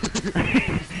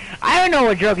 I don't know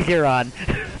what drugs you're on.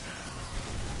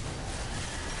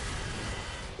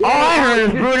 All I heard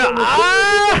is Bruno.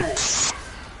 Ah!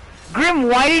 Grim,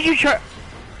 why did you try?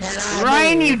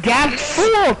 Ryan, you daft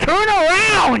fool! Turn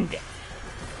around!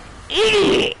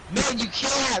 Idiot! No, you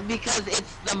can't because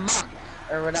it's the monk.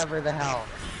 Or whatever the hell.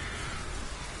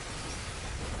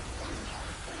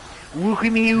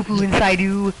 Wookie me oopoo inside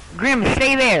you. Grim,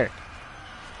 stay there.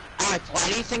 Alex, why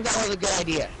do you think that was a good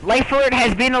idea? Life alert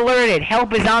has been alerted.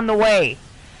 Help is on the way.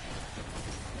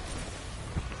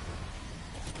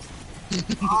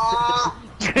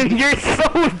 You're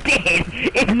so dead.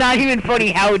 It's not even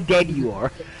funny how dead you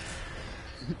are.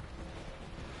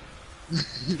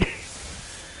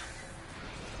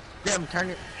 Grim, turn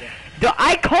it.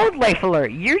 I called life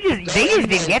alert. They just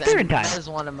didn't get there in time. That is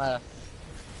one of my...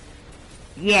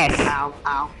 Yes, Ow,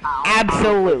 ow, ow.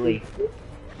 absolutely.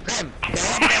 Grim, go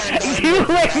up there and go You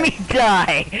into let the me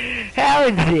die. How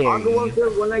dare I'll go up you?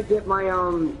 there when I get my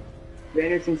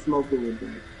vanishing smoke in back.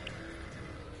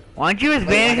 Why don't you just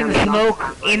Wait, I vanish in the gotta smoke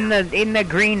stop in the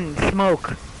green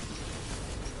smoke?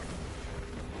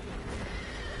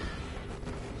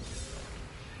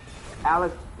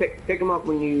 Alex, pick him up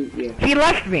when you. Yeah. He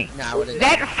left me. No, I would've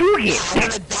That I fugit.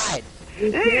 would've died.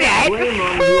 You That can't blame him. You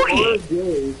are fugit.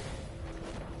 gay.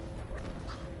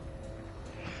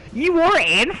 You are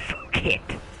an fugit.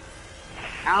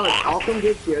 Alex, I'll come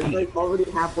get you. It's like already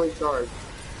halfway charged.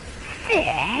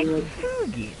 That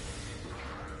fugit.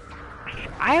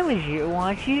 I legit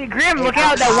want you to... Grim, look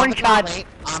out, that one shot.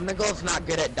 Omnigol's not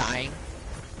good at dying.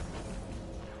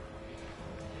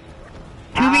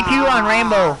 2v2 on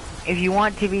Rainbow. If you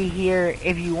want to be here,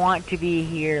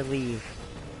 leave.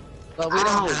 But we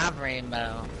Ow. don't have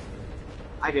rainbow.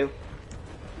 I do.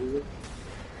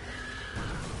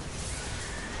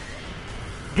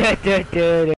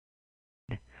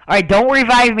 Alright, don't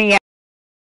revive me yet.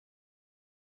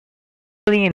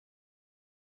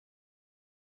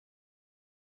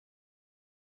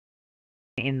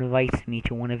 Invites me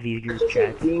to one of these group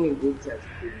chats. Being in group chats.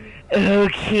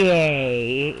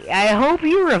 Okay, I hope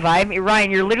you revive me. Ryan,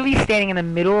 you're literally standing in the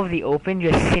middle of the open,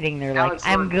 just sitting there like, Alex,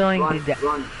 I'm going run, to die.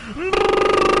 run.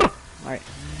 Alright.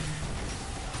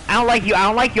 I don't like you,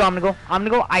 I'm gonna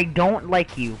go. I don't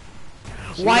like you.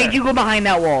 Why'd you go behind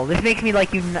that wall? This makes me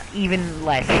like you even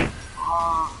less.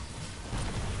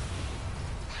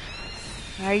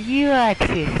 Are you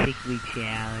autistically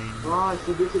challenged? Oh,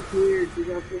 she disappeared. She's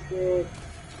autistic.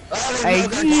 Are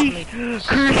you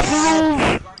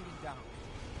cursed?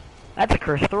 That's a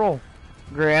cursed roll.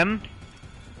 Grim.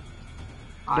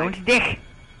 Don't dick.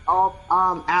 Oh,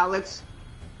 Alex,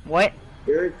 What?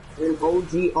 you're an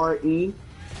OGRE.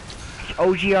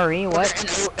 OGRE?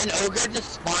 What? An ogre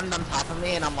just spawned on top of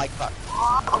me, and I'm like, fuck.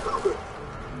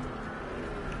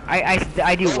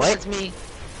 I do what? It's me.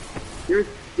 You're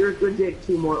good to get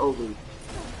 2 more ogres.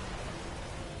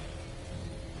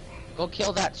 Go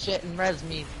kill that shit and res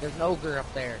me. There's an ogre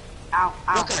up there. Ow,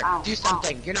 ow, Looker, ow, do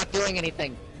something. You're not doing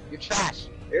anything. You're trash.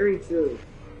 Very true.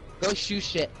 Go shoot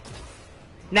shit.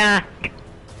 Nah.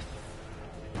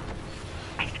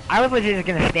 I was legit just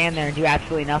gonna stand there and do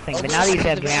absolutely nothing, but now that you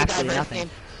said do absolutely nothing,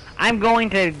 I'm going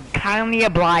to kindly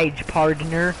oblige,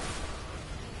 partner.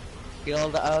 Kill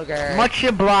the ogre. Much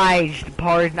obliged,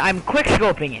 pardon. I'm quick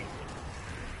scoping it.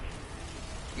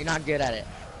 You're not good at it.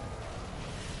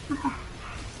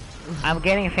 I'm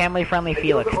getting family friendly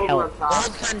Felix. Help.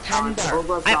 Gold contender. The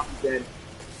ogre up top is dead.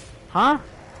 Huh?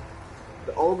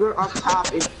 The ogre up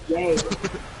top is dead.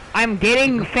 I'm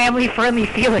getting family friendly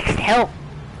Felix. Help.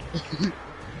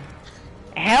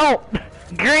 Help!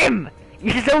 Grim!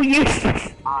 You're so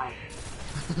useless!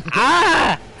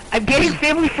 Ah! I'm getting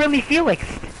family friendly Felix!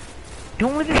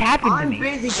 Don't let this happen to I'm me.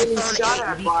 busy getting shot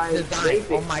at by Design.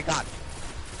 Oh my god.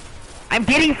 I'm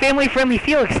getting family friendly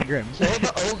Felix, Grim. Kill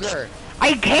the ogre.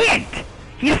 I can't!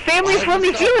 He's family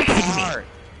friendly Felix to me!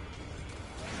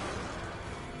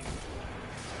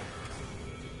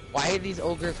 Why do these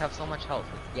ogres have so much health?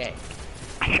 Yay.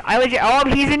 I legit. Oh,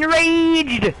 he's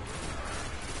enraged!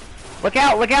 Look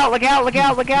out, look out, look out, look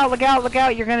out, look out, look out, look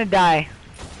out, you're gonna die.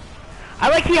 I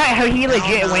like how he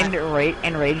legit went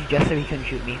enraged just so he couldn't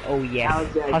shoot me. Oh yes,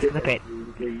 Husk of the Pit.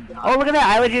 Oh look at that,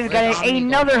 I legit got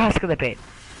another Husk of the Pit.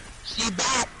 She's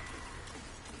back.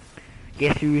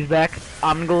 Guess who's back?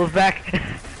 Omnigul's back.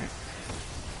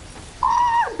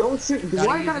 Don't shoot.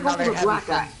 Why you gotta go for the black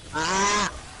guy?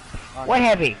 Ah. What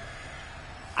heavy?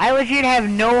 I legit have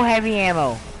no heavy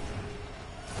ammo.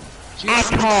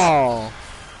 At all.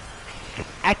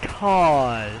 At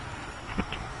all.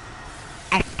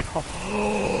 At all.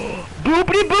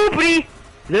 Boopity boopity!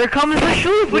 There comes the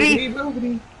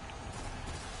shloopity!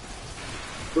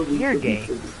 You're gay.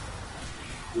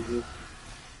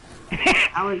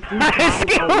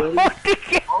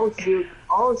 Oh shoot!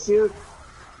 Oh shoot!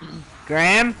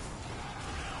 Graham?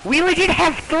 We legit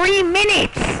have 3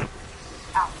 minutes!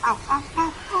 Ow! Ow! Ow!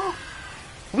 Ow! Ow!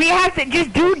 We have to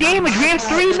just do damage, we have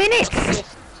 3 minutes!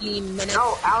 15 minutes.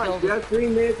 No, Alex, you have 3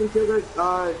 minutes until the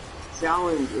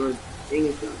challenge or thing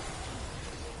is done.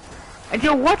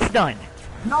 Until what's done?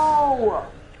 No!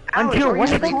 Alex, Until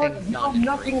what's you done? know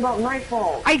nothing about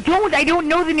Nightfall. I don't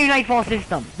know the new Nightfall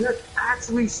system. You're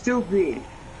actually stupid.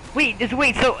 Wait,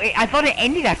 so I thought it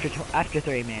ended after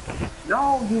 30 minutes.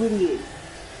 No, you idiot.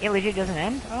 It legit doesn't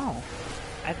end? Oh.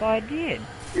 I thought it did.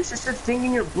 It's just a thing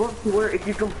in your book to where if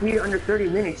you complete it under 30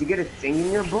 minutes, you get a thing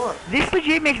in your book. This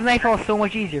legit makes Nightfall so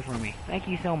much easier for me. Thank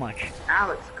you so much.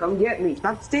 Alex, come get me.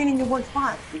 Stop standing in one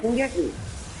spot. You can get me.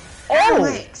 Oh!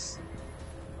 Alex!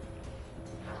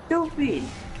 Stupid.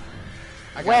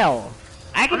 Well,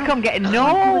 I can come get-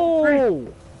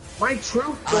 No! My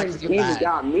true friends you're came and bad.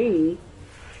 got me.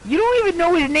 You don't even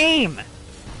know his name!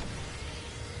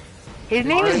 His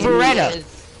name is Beretta.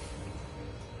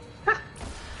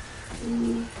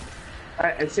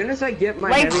 Alright, as soon as I get my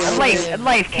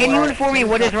Life, can you inform me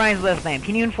what is Ryan's last name?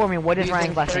 Can you inform me what is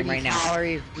Ryan's last name right now?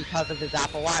 Calories because of his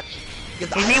Apple Watch. His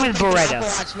name is Beretta. Apple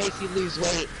Watch makes you lose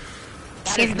weight.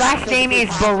 His last name is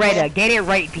Beretta. Get it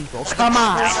right, people. Come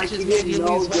on! Watch just made you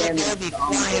lose weight. They'll be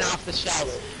flying off the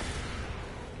shelf.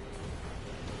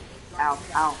 Ow,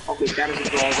 ow. Okay, that is a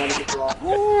draw, that is a draw.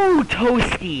 Ooh,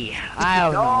 toasty. I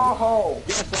don't know. No!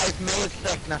 Yes, life knows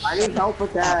sick. Now I need help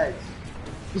with that.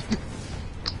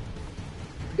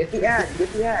 Get the edge,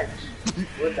 get the edge.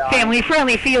 We're done. Family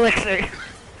friendly Felix.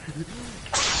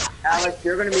 Alex,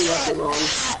 you're gonna be left alone.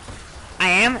 I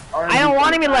am. I don't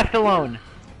want to be left alone.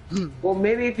 Well,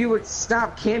 maybe if you would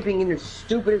stop camping in the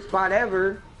stupidest spot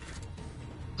ever.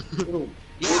 Yeah, Alex,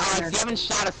 you haven't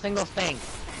shot a single thing.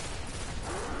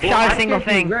 Shot a single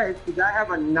thing. Because I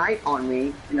have a knight on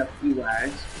me in a few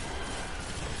lags.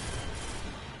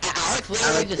 Alex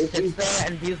literally just sits there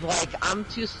and he's like, I'm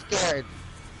too scared.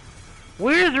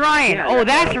 Where's Ryan? Yeah, Oh,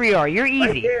 that's where you are. You're Right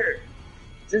easy. there.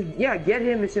 Just, yeah, get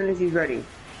him as soon as he's ready.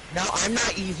 No, I'm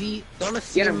not easy. Don't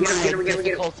assume Get him, my get him.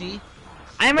 difficulty.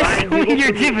 I'm Ryan, assuming you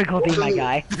your go for me. difficulty, Go for my me.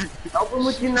 guy. Help him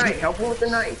with your knight. Help him with the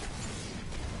knight.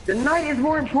 The knight is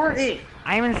more important.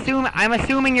 I'm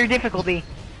assuming your difficulty.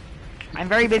 I'm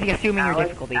very busy assuming your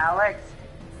difficulty. Alex,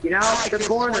 get out Alex, the there's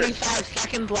corner. 25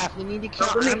 seconds left. We need to Go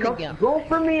count for me, time again. go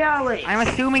for me, Alex. I'm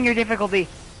assuming your difficulty.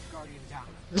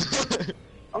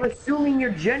 I'm assuming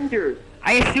your gender.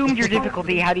 I assumed your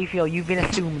difficulty. How do you feel? You've been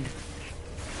assumed.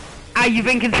 Ah, you've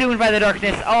been consumed by the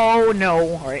darkness. Oh no.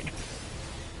 Alright.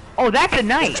 Oh, that's a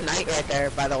knight. There's a knight right there,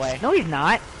 by the way. No, he's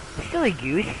not. Silly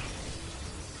goose.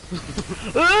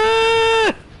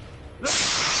 Ah!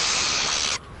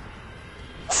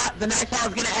 The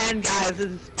nightfall's gonna end, guys. It's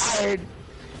inspired.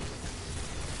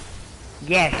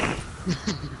 Yes.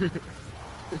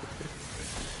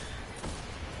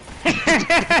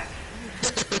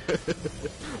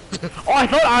 Oh, I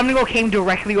thought Omnigo came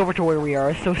directly over to where we are. I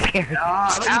was so scared.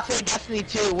 How about you say Destiny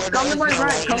 2, where Come there to is my no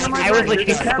right, light? come to my I was right. legit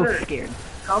There's a so tether. scared.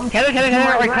 Come Tether, to tether, my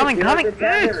alright, right, coming, there's coming. a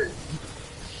tether.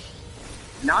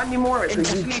 Not anymore. In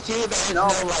Destiny 2, there is No,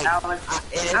 no light.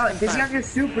 Alex. It is Alex, if you confirmed. have your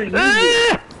super, use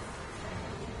it.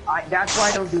 Ah! That's why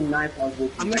I don't do knife balls with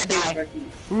you. I'm gonna die.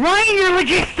 Ryan, you're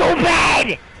legit so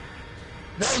bad!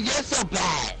 No, you're so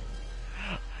bad.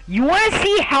 You want to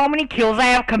see how many kills I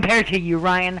have compared to you,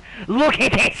 Ryan? Look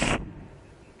at this!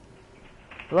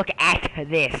 Look at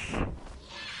this.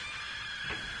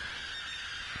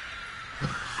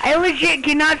 I legit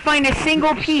cannot find a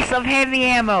single piece of heavy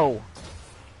ammo.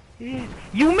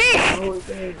 You missed!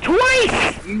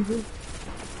 Twice!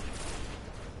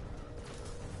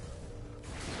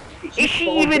 Is she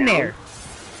fall even down. there?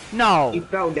 No. He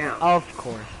fell down. Of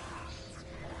course.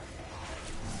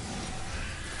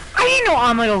 I didn't know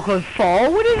Omnigo could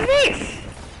fall. What is this?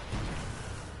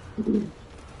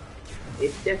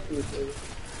 It's definitely.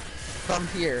 From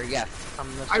here, yes. From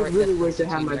the I short really wish I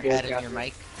distance had my between your head gold and your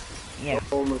mic. Yeah,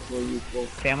 Almost more useful.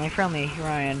 family friendly,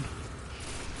 Ryan.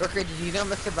 Rooker, did you know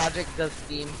Mr. Broderick does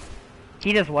Steam?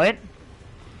 He does what?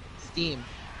 Steam.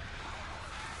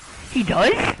 He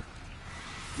does?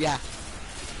 Yeah.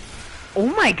 Oh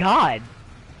my god.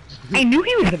 I knew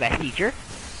he was the best teacher.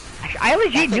 I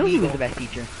legit That's knew he was illegal. the best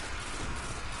teacher.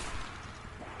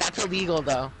 That's illegal,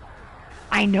 though.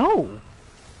 I know.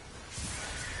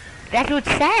 That's what's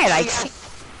sad.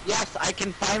 Yes, I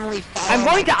can finally follow I'm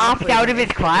going to my opt out of template his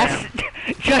on class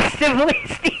just to play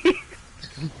Steve.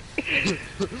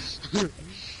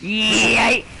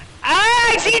 Yeah,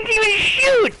 I didn't even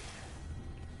shoot!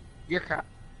 You're crap.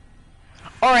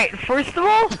 Alright, first of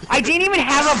all, I didn't even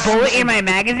have a bullet in my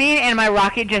magazine and my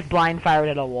rocket just blind fired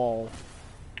at a wall.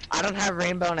 I don't have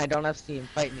Rainbow and I don't have Steam.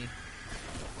 Fight me.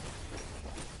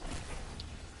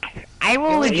 I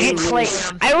will legit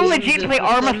play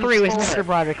Arma 3 with Mr.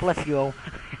 Broderick. Let's go.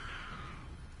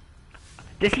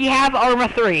 Does he have Arma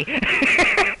 3?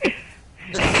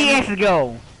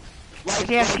 CSGO. Like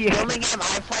Yes, the yes. only game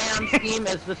I play on Steam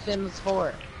is The Sims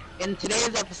 4. In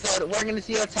today's episode, we're gonna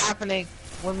see what's happening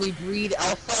when we breed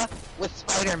Elsa with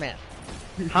Spider-Man.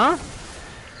 Huh?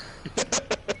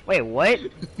 Wait, what?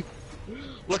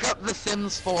 Look up The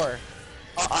Sims 4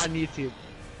 on YouTube.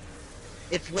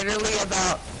 It's literally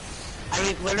about... I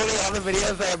mean, literally all the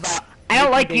videos are about... I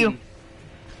don't like you.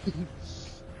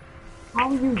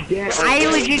 How you get? I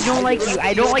legit don't like you.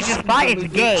 I don't like the spot. It's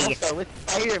gay. Elsa with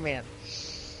Spider-Man.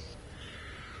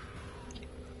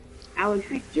 Alex,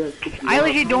 we just. I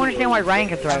legit don't understand why Ryan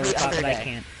can throw this spot, but I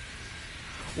can't.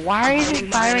 Why is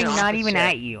it firing not even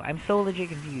at you? I'm so legit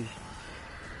confused.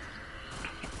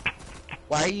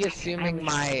 Why are you assuming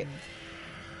my...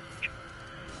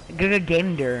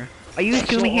 Gender. Are you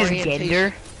Sexual assuming his orientation.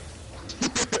 gender?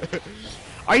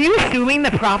 Are you assuming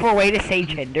the proper way to say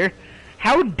gender?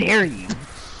 How dare you?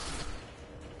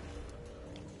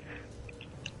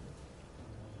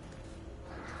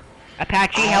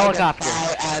 Apache helicopter. I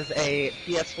identify as a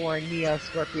PS4 Neo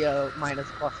Scorpio minus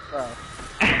plus Pro.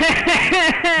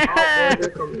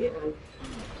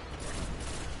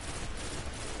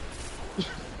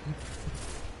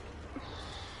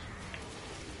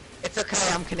 It's okay,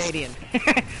 I'm Canadian.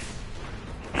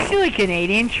 Silly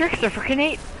Canadian tricks are for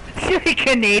Silly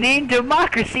Canadian,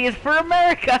 democracy is for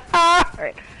America.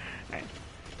 Alright.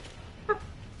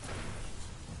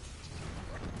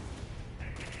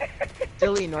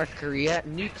 Silly North Korea,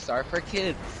 nukes are for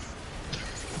kids.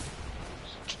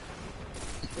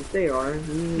 If they are.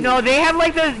 No, they have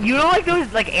like those, you know, like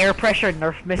those like air pressure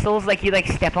Nerf missiles, like you like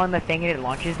step on the thing and it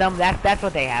launches them. That's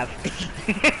what they have.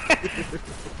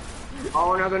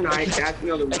 Oh, another night. That's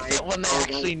another night. Except when they Oh,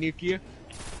 actually nuke you.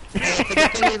 And it's a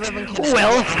good thing we live in Canada,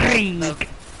 Well, and, like, freak.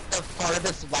 the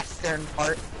farthest western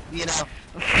part, you know,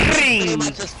 pretty Freak.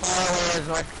 much as far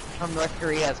away as from North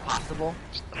Korea as possible.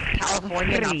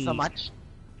 California, not so Freak. much.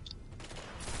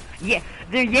 Yeah,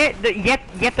 yet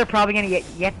they're probably gonna legit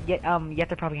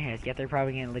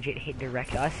hit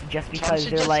direct us just Trump because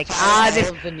should they're just like, fire this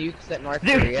all of the nukes at North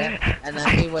Dude. Korea, and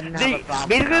then we wouldn't have a problem.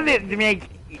 basically like,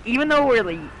 even though we're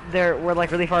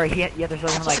like really far, yet they're still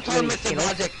gonna That's what I like told really Mr. hit us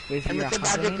Logic. with And your Mr.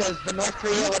 Logic economy. goes, the North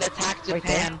Korea would attack Right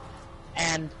Japan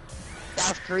and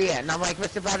South Korea. And I'm like,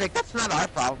 Mr. Logic, that's not our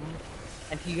problem.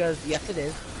 And he goes, yes it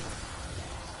is.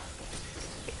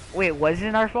 Wait, was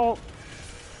it our fault?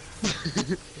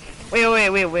 Wait,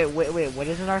 what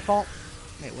isn't our fault?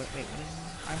 Wait, what is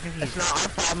I'm confused. It's not our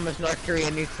problem if North Korea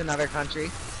nukes another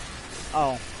country.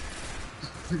 Oh.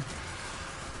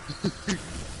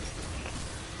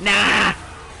 Nah!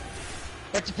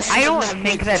 But Japan I don't doesn't have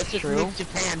think nukes, that's let's just true. nuke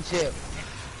Japan too.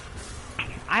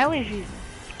 I always use...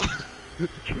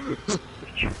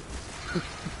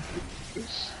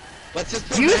 Let's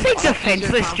just Do you prevent say all future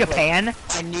defenseless conflict Japan? by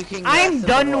nuking the I'm rest of the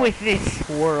done world. with this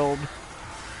world.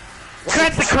 Why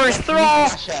Cut the not? curse, Let's throw!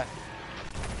 nuke Russia.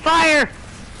 Fire!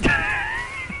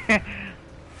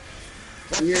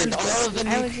 Let's send all of the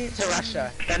I was nukes to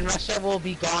Russia. Then Russia will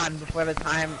be gone before the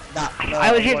time that the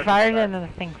I legit war fired can and then the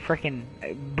thing frickin'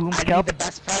 boomed I'd be up. the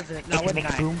best president, now It wouldn't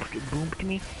make I? boom to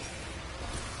me.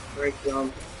 Very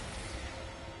dumb.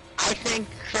 I think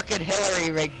crooked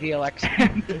Hillary rigged the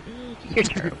election. You're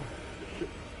terrible.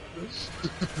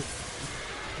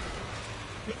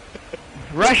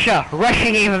 Russia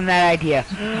gave him that idea.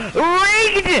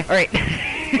 Rigged! Alright.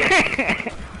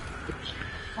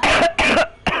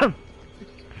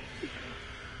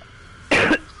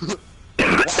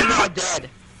 Why am I dead?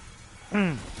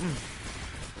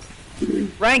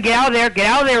 Ryan, get out of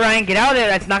there, Ryan, get out of there.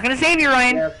 That's not gonna save you,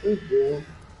 Ryan. Yeah, please do.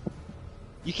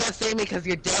 You can't save me because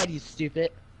you're dead, you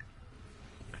stupid.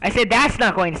 I said that's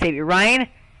not going to save you, Ryan.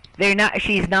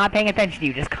 She's not paying attention to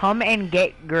you. Just come and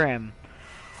get Grim.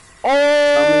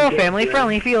 Oh, get family Grim.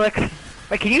 friendly, Felix.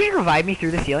 Wait, can you revive me through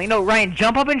the ceiling? No, Ryan,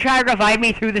 jump up and try to revive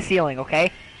me through the ceiling,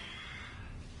 okay?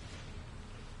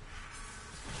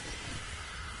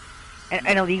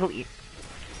 An illegal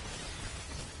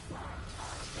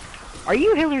Are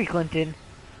you Hillary Clinton?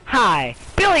 Hi,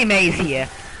 Billy Mays here.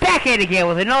 Back at it again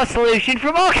with another solution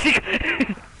from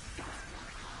Oxygen.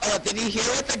 Oh, did you hear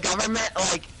what the government,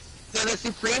 like, so the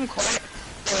Supreme Court,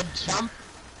 the Trump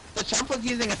was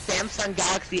using a Samsung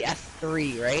Galaxy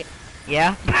S3, right?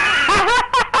 Yeah?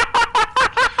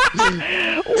 And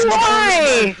the Why?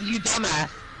 government goes, you dumbass,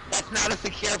 that's not a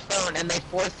secure phone, and they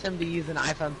forced him to use an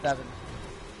iPhone 7.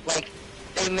 Like,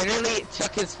 they literally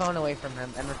took his phone away from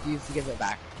him and refused to give it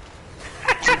back.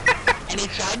 And he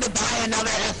tried to buy another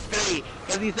S3,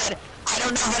 because he said, I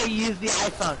don't know how to use the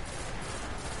iPhone.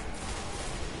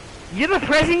 You're the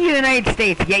president of the United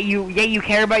States, yet you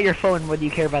care about your phone more than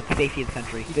you care about the safety of the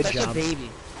country. He's Good such job. a baby.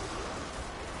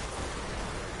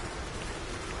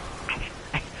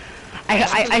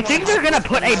 I think they're gonna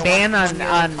put a ban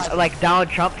on like Donald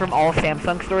Trump from all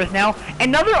Samsung stores now.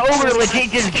 Another ogre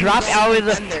legit just dropped out of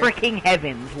the freaking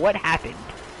heavens. What happened?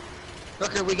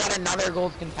 Booker, we got another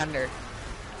gold contender.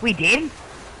 We did?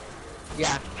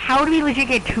 Yeah, How do we legit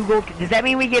get 2 gold? Does that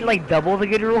mean we get like double the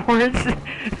good rewards?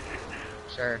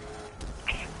 sure.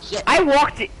 Shit. I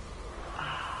walked it.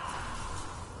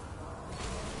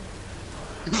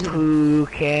 Who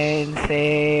can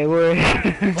say word?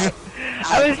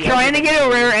 I was trying to get a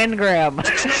rare engram.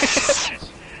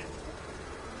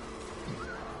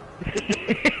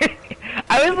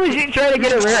 I was legit trying to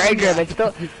get a rare engram. It's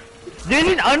still. There's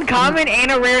an uncommon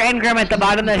and a rare engram at the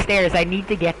bottom of the stairs. I need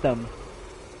to get them.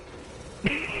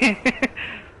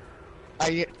 Are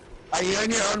you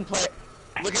in your own play?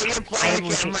 Look at your player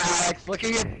camera, Alex. Look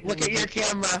at your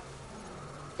camera.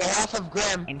 Go off of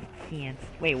Grim. And can't.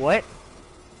 Wait, what?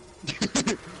 Stop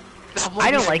I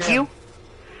looking don't at like Grim. you.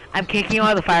 I'm kicking you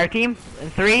out of the fire team. In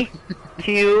 3,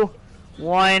 2,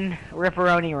 1.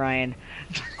 Ripperoni Ryan.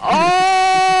 Oh!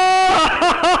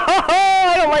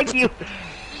 I don't like you.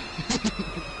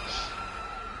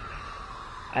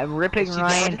 I'm ripping Is she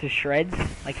Ryan dead? to shreds,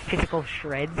 like physical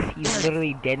shreds. He's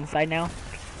literally dead inside now.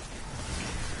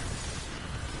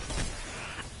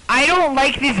 don't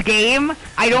like this game.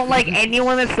 I don't like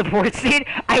anyone that supports it.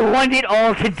 I want it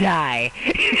all to die.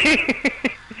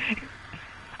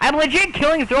 I'm legit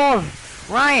killing thralls.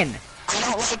 Ryan. I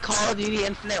don't like Call of Duty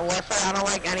Infinite Warfare. I don't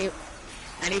like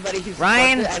anybody who's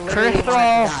Ryan, curse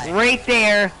thrall, right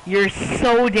there. You're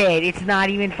so dead. It's not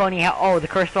even funny how. Oh, the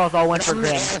curse thralls all went for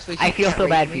Grim. I feel so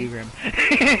bad for you, Grim.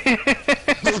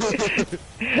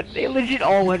 They legit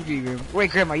all went for you, Grim.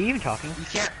 Wait, Grim, are you even talking?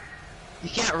 You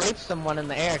can't rape someone in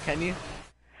the air, can you?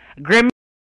 Grim.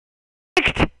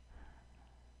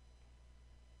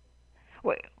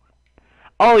 Wait.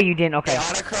 Oh, you didn't. Okay. It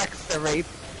autocorrects the rape.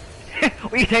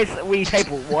 We type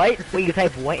what? You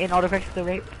type what in autocorrect the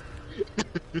rape?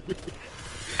 No.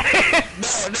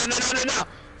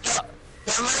 So,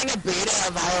 they're running a beta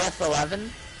of iOS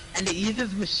 11, and it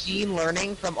uses machine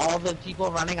learning from all the people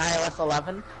running iOS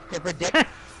 11 to predict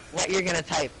what you're gonna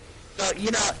type. So, you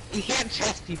know, you can't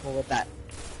trust people with that.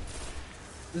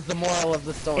 This is the moral of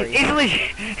the story. It's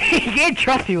legit. You can't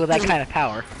trust people with that kind of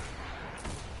power.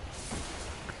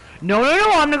 No,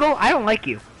 I'm gonna go. I don't like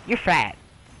you. You're fat.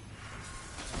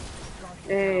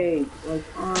 Hey, like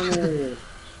honor.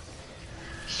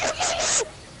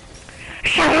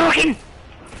 Shadowkin!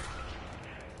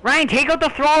 Ryan, take out the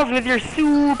thralls with your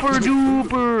super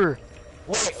duper.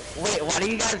 Wait, why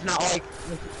do you guys not like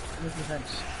Mrs. Finch?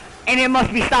 And it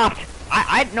must be stopped.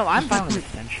 No, I'm fine with Mrs.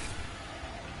 Finch.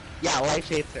 Yeah, life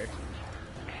hates her.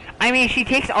 I mean, she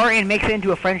takes art and makes it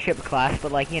into a friendship class,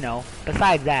 but like, you know,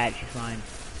 besides that, she's fine.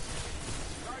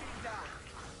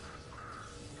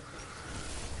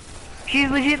 She's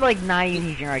legit like not even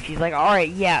teaching art. She's like, alright,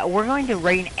 yeah, we're going to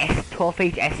write an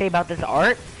 12-page essay about this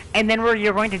art, and then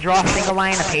you're going to draw a single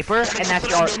line of paper, and that's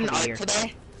your art for the year.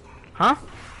 Today? Huh?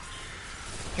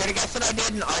 Here to guess what I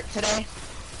did in art today?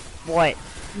 What?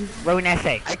 Wrote an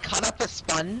essay. I cut up a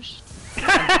sponge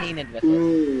and painted with it.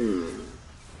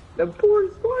 The poor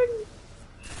sponge.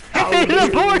 The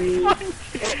poor sponge.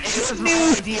 It was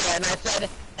my idea, and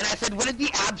I said, would it be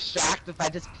abstract if I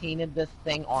just painted this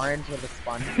thing orange with a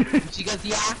sponge? And she goes,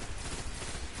 yeah.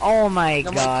 Oh my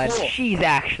I'm god, like, cool. she's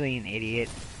actually an idiot.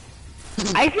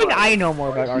 I think I know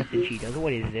more about art than she does.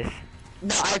 What is this?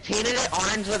 No, I painted it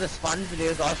orange with a sponge, but it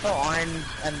was also orange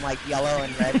and like yellow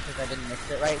and red because I didn't mix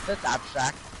it right. So it's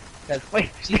abstract. Wait,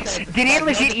 she said, did it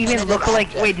legit even look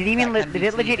like? Wait, did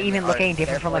it legit even look any art,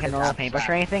 different from like a therefore normal it's paintbrush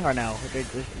or abstract. anything, or no? Was it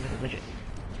legit?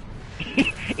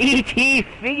 E.T.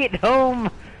 Fig it home.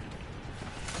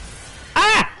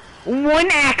 Ah!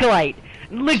 One acolyte.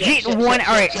 Legit one.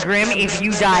 Alright, Grim, if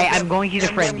you die, I'm going to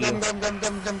defriend you.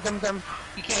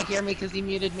 You can't hear me because he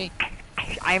muted me.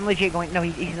 I'm legit going. No,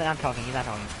 he's not talking. He's not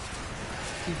talking.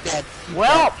 He's dead.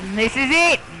 Well, this is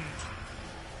it.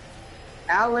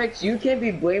 Alex, you can't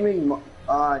be blaming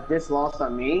this loss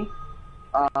on me.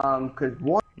 Cause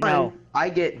one, No. I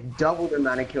get double the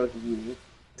amount of kills as you.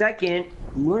 Second,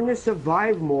 learn to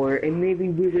survive more and maybe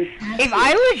we would. If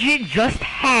I legit just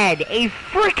had a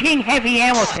freaking heavy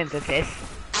ammo synthesis.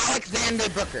 Alexander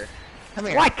Booker. Come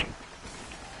here. What?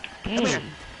 Come here. Damn.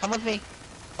 Come with me.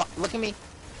 Look at me.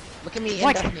 Look at me in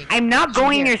What? Destiny. I'm not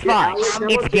going in your spot.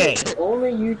 It's gay.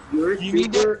 Only use your You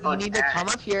need to attack. come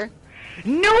up here.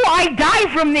 No, I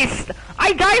die from this.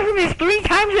 I die from this 3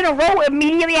 times in a row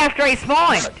immediately after I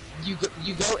spawned. You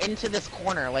go into this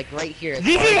corner, like right here.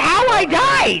 This is how I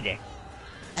died.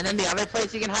 And then the other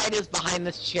place you can hide is behind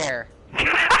this chair. It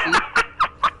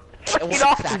Get works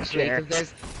off the actually, chair.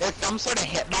 because there's some sort of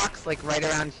hitbox like right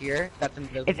around here that's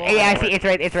invisible. Yeah, I see. It's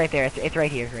right there. It's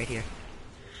right here. Right here.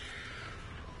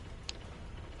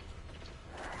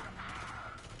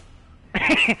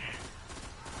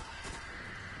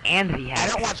 And the I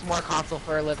hack. don't watch more console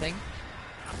for a living.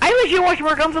 I wish you watch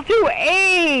more console too.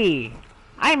 Hey,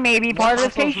 I may be part of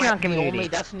this Console's Patreon the community. only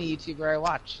Destiny YouTuber I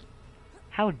watch.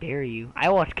 How dare you? I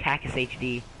watch Cactus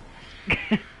HD.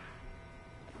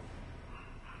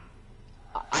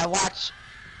 I watch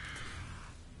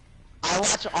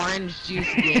Orange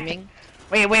Juice Gaming.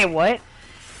 Wait, what?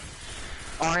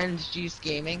 Orange Juice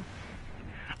Gaming.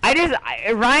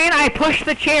 Ryan, I pushed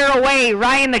the chair away.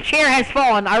 Ryan, the chair has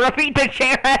fallen. I repeat, the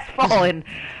chair has fallen.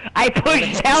 I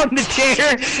pushed down the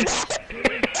chair.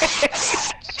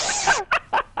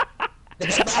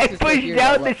 I pushed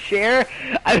down the chair.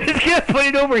 I was gonna put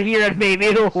it over here and maybe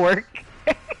it'll work.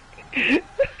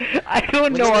 I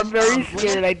don't know. I'm very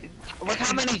scared. Look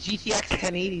how many GTX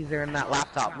 1080s are in that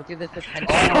laptop. Look at this attention.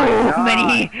 So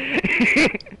many.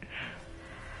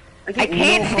 I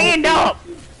can't stand up.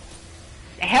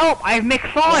 Help! I've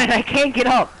McFallen. I can't get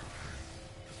up.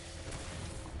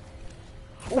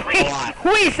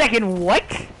 Wait a second. What?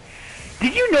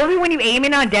 Did you know that when you aim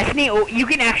in on Destiny, you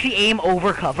can actually aim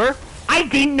over cover? I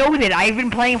didn't know that. I've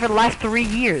been playing for the last 3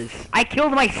 years. I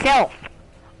killed myself.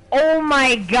 Oh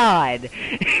my god.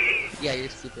 Yeah, you're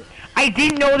stupid. I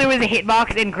didn't know there was a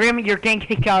hitbox, and Grim, you're getting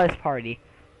kicked out of this party.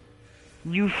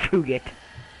 You fugit.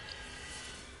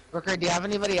 Rooker, do you have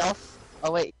anybody else?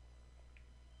 Oh wait.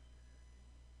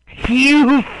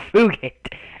 You fugit.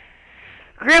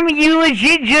 Grim, you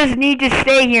legit just need to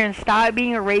stay here and stop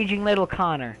being a raging little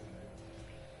Connor.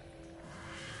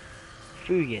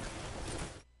 Fugit.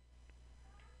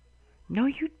 No,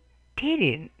 you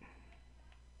didn't.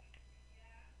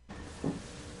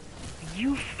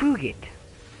 You fugit.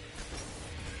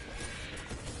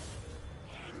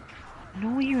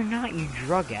 No, you're not, you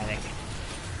drug addict.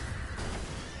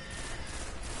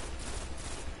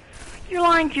 You're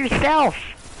lying to yourself.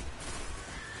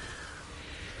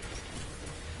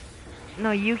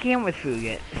 No, you came with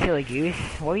Fugit, silly goose.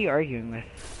 What are you arguing with?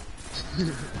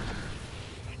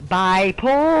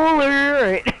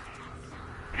 Bipolar.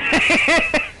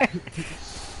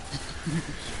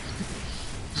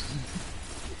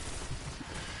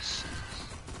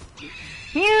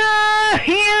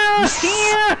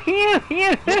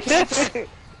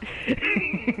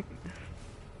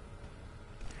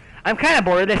 I'm kind of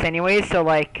bored of this anyways, so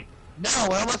like... No,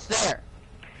 we're almost there.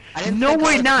 I didn't No, think I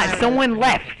we're was not. tired. Someone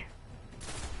left.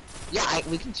 Yeah,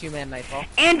 we can two-man Nightfall.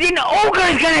 And an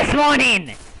ogre's gonna spawn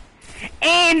in!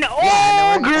 An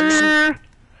ogre!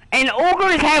 And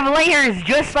ogres have layers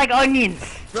just like onions.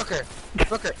 Rooker.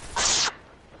 Ah!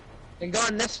 And go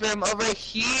in this room over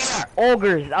here.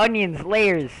 Ogres, onions,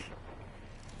 layers.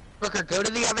 Rooker, go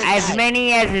to the other As side.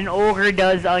 many as an ogre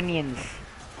does onions.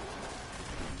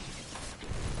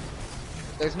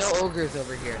 There's no ogres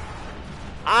over here.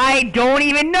 I don't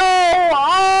even know!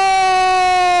 Oh!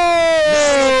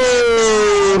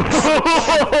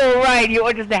 Right, you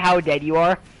understand how dead you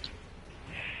are.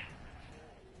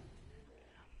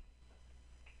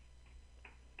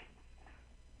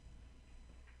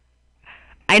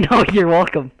 I know, you're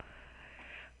welcome.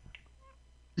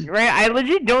 Right, I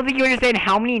legit don't think you understand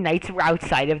how many nights were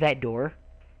outside of that door.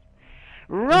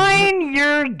 Ryan,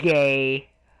 you're gay.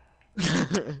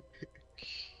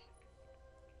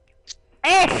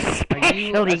 Are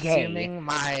you Especially gay. assuming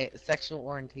my sexual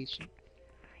orientation?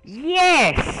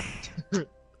 Yes!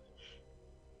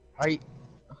 Are you?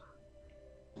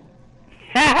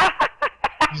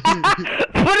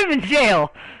 Put him in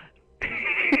jail!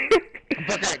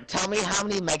 Booker, tell me how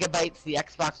many megabytes the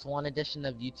Xbox One edition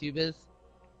of YouTube is?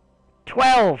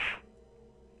 12.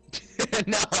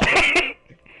 No.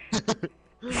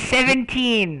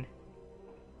 17.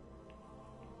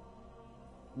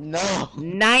 No.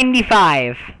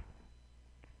 95.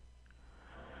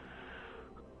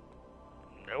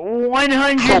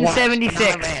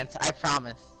 176. Rant, I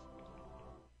promise.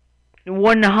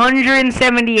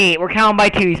 178. We're counting by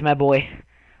twos, my boy.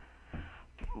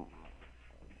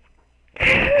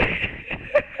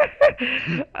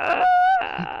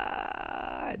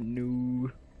 No.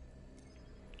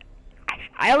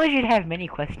 I legit have many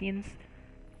questions.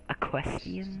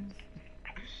 Questions?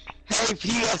 Hey,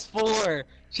 PS4!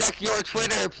 Check your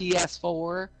Twitter,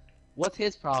 PS4! What's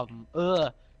his problem?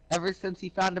 Ever since he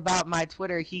found about my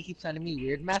Twitter, he keeps sending me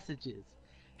weird messages.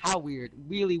 How weird?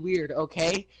 Really weird,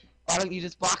 okay? Why don't you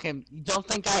just block him? You don't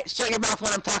think I- Shut your mouth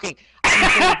when I'm talking!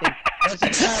 I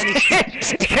didn't say anything.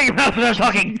 Shut your mouth when I'm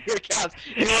talking! Shut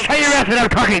Shut your mouth when I'm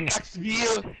talking!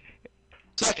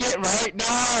 Check it right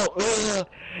now!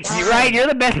 You're right, you're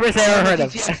the best person I've ever heard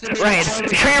of. Ryan,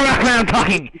 shut your mouth when I'm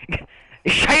talking!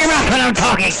 Shut your mouth when I'm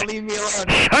talking! Leave me alone!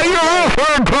 Shut your mouth when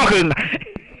I'm talking!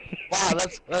 Wow,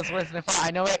 that's worse than I thought.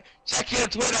 I know it. Check your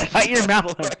Twitter! Shut your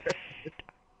mouth.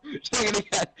 Check it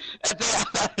again.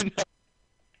 That's it.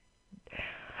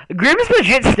 Grim's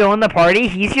legit still in the party,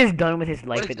 he's just done with his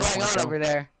life What at is this going point. on though. over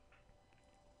there?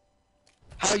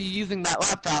 How are you using that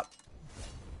laptop?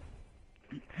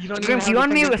 You don't Grim, even do you have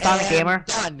want me the with Sonic fingers- Gamer?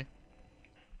 Done.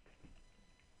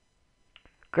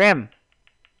 Grim.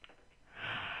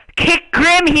 Kick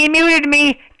Grim, he muted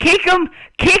me! Kick him!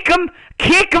 Kick him!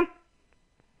 Kick him!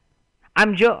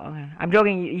 I'm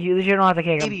joking, you legit don't have to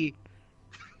kick him. 80.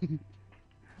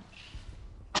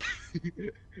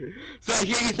 So I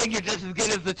hear you think you're just as good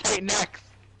as the Titan X.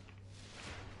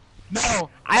 No.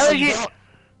 I no, legit- you don't.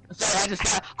 Sorry, I just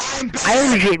got. I'm bad.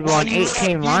 I legit want You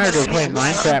 8K have monitor no playing idea who I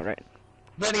am. Minecraft right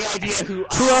Any idea who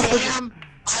else was- I am?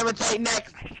 I'm a Titan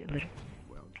X.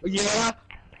 Yeah?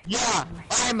 Yeah,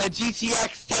 I'm a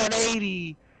GTX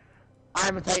 1080.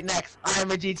 I'm a Titan X.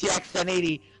 I'm a GTX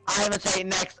 1080. I'm a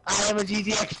Titan X. I'm a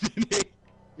GTX 1080.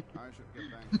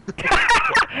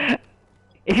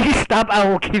 If you stop, I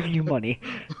will give you money.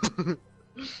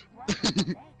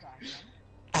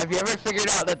 Have you ever figured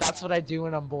out that that's what I do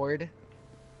when I'm bored?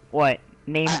 What?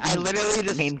 Name I literally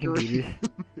just name scream. computers.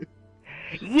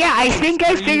 Yeah, I think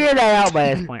I figured that out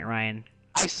by this point, Ryan.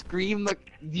 I scream the.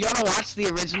 Do you wanna watch the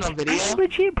original video? I'm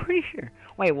legit pretty sure.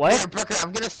 Wait, Here, what? Brooker,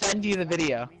 I'm gonna send you the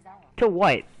video. To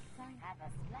what?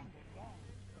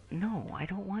 No, I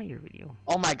don't want your video.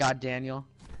 Oh my god, Daniel.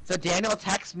 So Daniel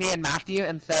texts me and Matthew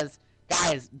and says,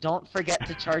 guys, don't forget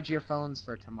to charge your phones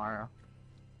for tomorrow.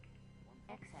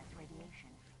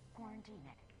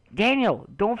 Daniel,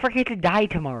 don't forget to die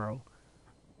tomorrow.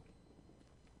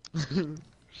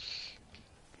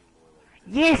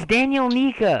 Yes, Daniel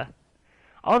Nika.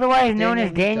 Otherwise known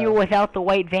as Daniel Nika. without the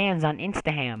white vans on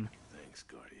Instaham. Thanks,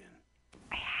 Guardian.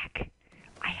 I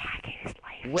hack his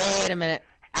life. Wait a minute.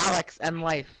 Alex and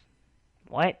Life.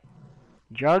 What?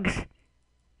 Drugs?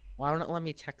 Why won't it let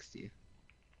me text you?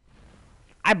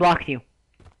 I blocked you.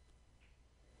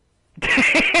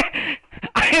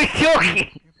 I'm joking.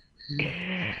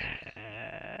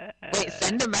 Wait,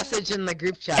 send a message in the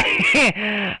group chat.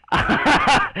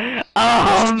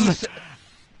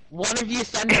 One of you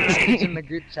send a message in the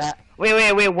group chat.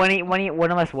 Wait,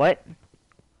 one of us what?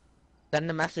 Send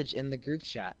a message in the group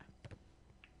chat.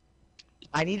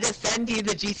 I need to send you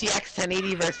the GTX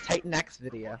 1080 vs Titan X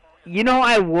video. You know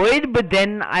I would, but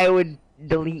then I would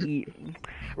delete you.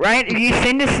 Ryan, if you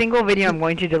send a single video, I'm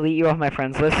going to delete you off my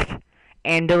friends list.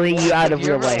 And delete you out of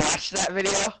real Have you ever life. watched that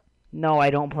video? No, I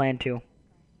don't plan to.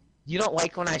 You don't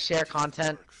like when I share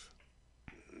content?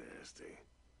 Nasty.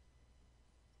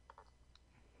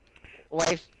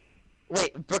 Life.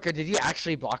 Wait, Brooker, did you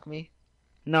actually block me?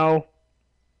 No.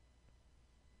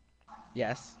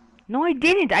 Yes. No, I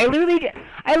didn't. I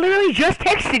literally just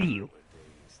texted you.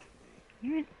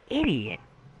 You're an idiot.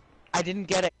 I didn't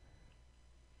get it.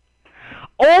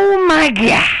 Oh my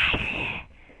god.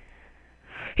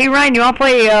 Hey Ryan, you wanna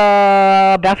play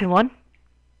Battlefield 1?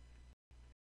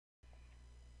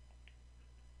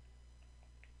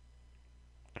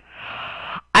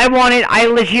 I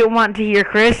legit want to hear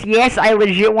Chris. Yes, I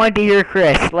legit want to hear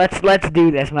Chris. Let's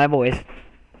do this, my boys.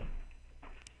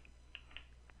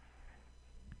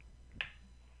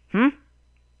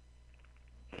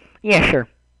 Yeah, sure.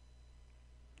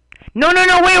 No,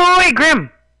 wait,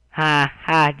 Grim!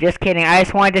 Ha, just kidding. I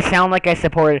just wanted to sound like I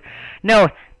supported... No,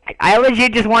 I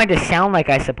legit just wanted to sound like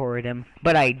I supported him,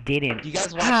 but I didn't. You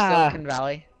guys watch Silicon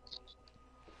Valley?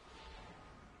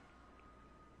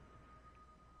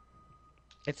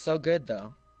 It's so good,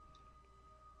 though.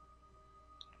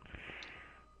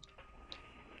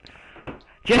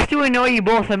 Just to annoy you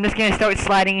both, I'm just gonna start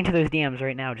sliding into those DMs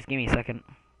right now. Just give me a second.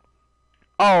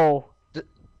 Oh.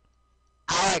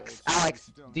 Alex,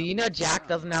 do you know Jack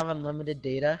doesn't have unlimited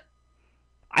data?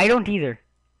 I don't either.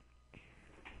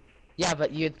 Yeah,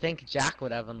 but you'd think Jack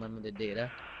would have unlimited data.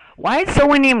 Why did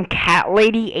someone named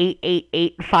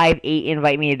CatLady88858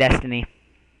 invite me to Destiny?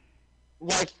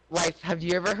 Life, have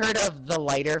you ever heard of the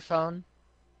lighter phone?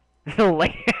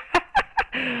 What?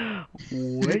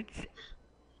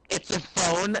 It's a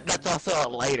phone that's also a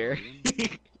lighter.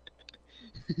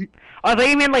 Oh, I thought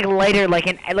you meant like lighter, like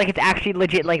it's actually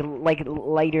legit, like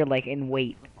lighter, like in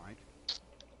weight.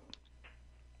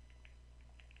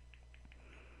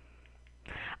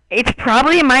 It's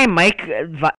probably my mic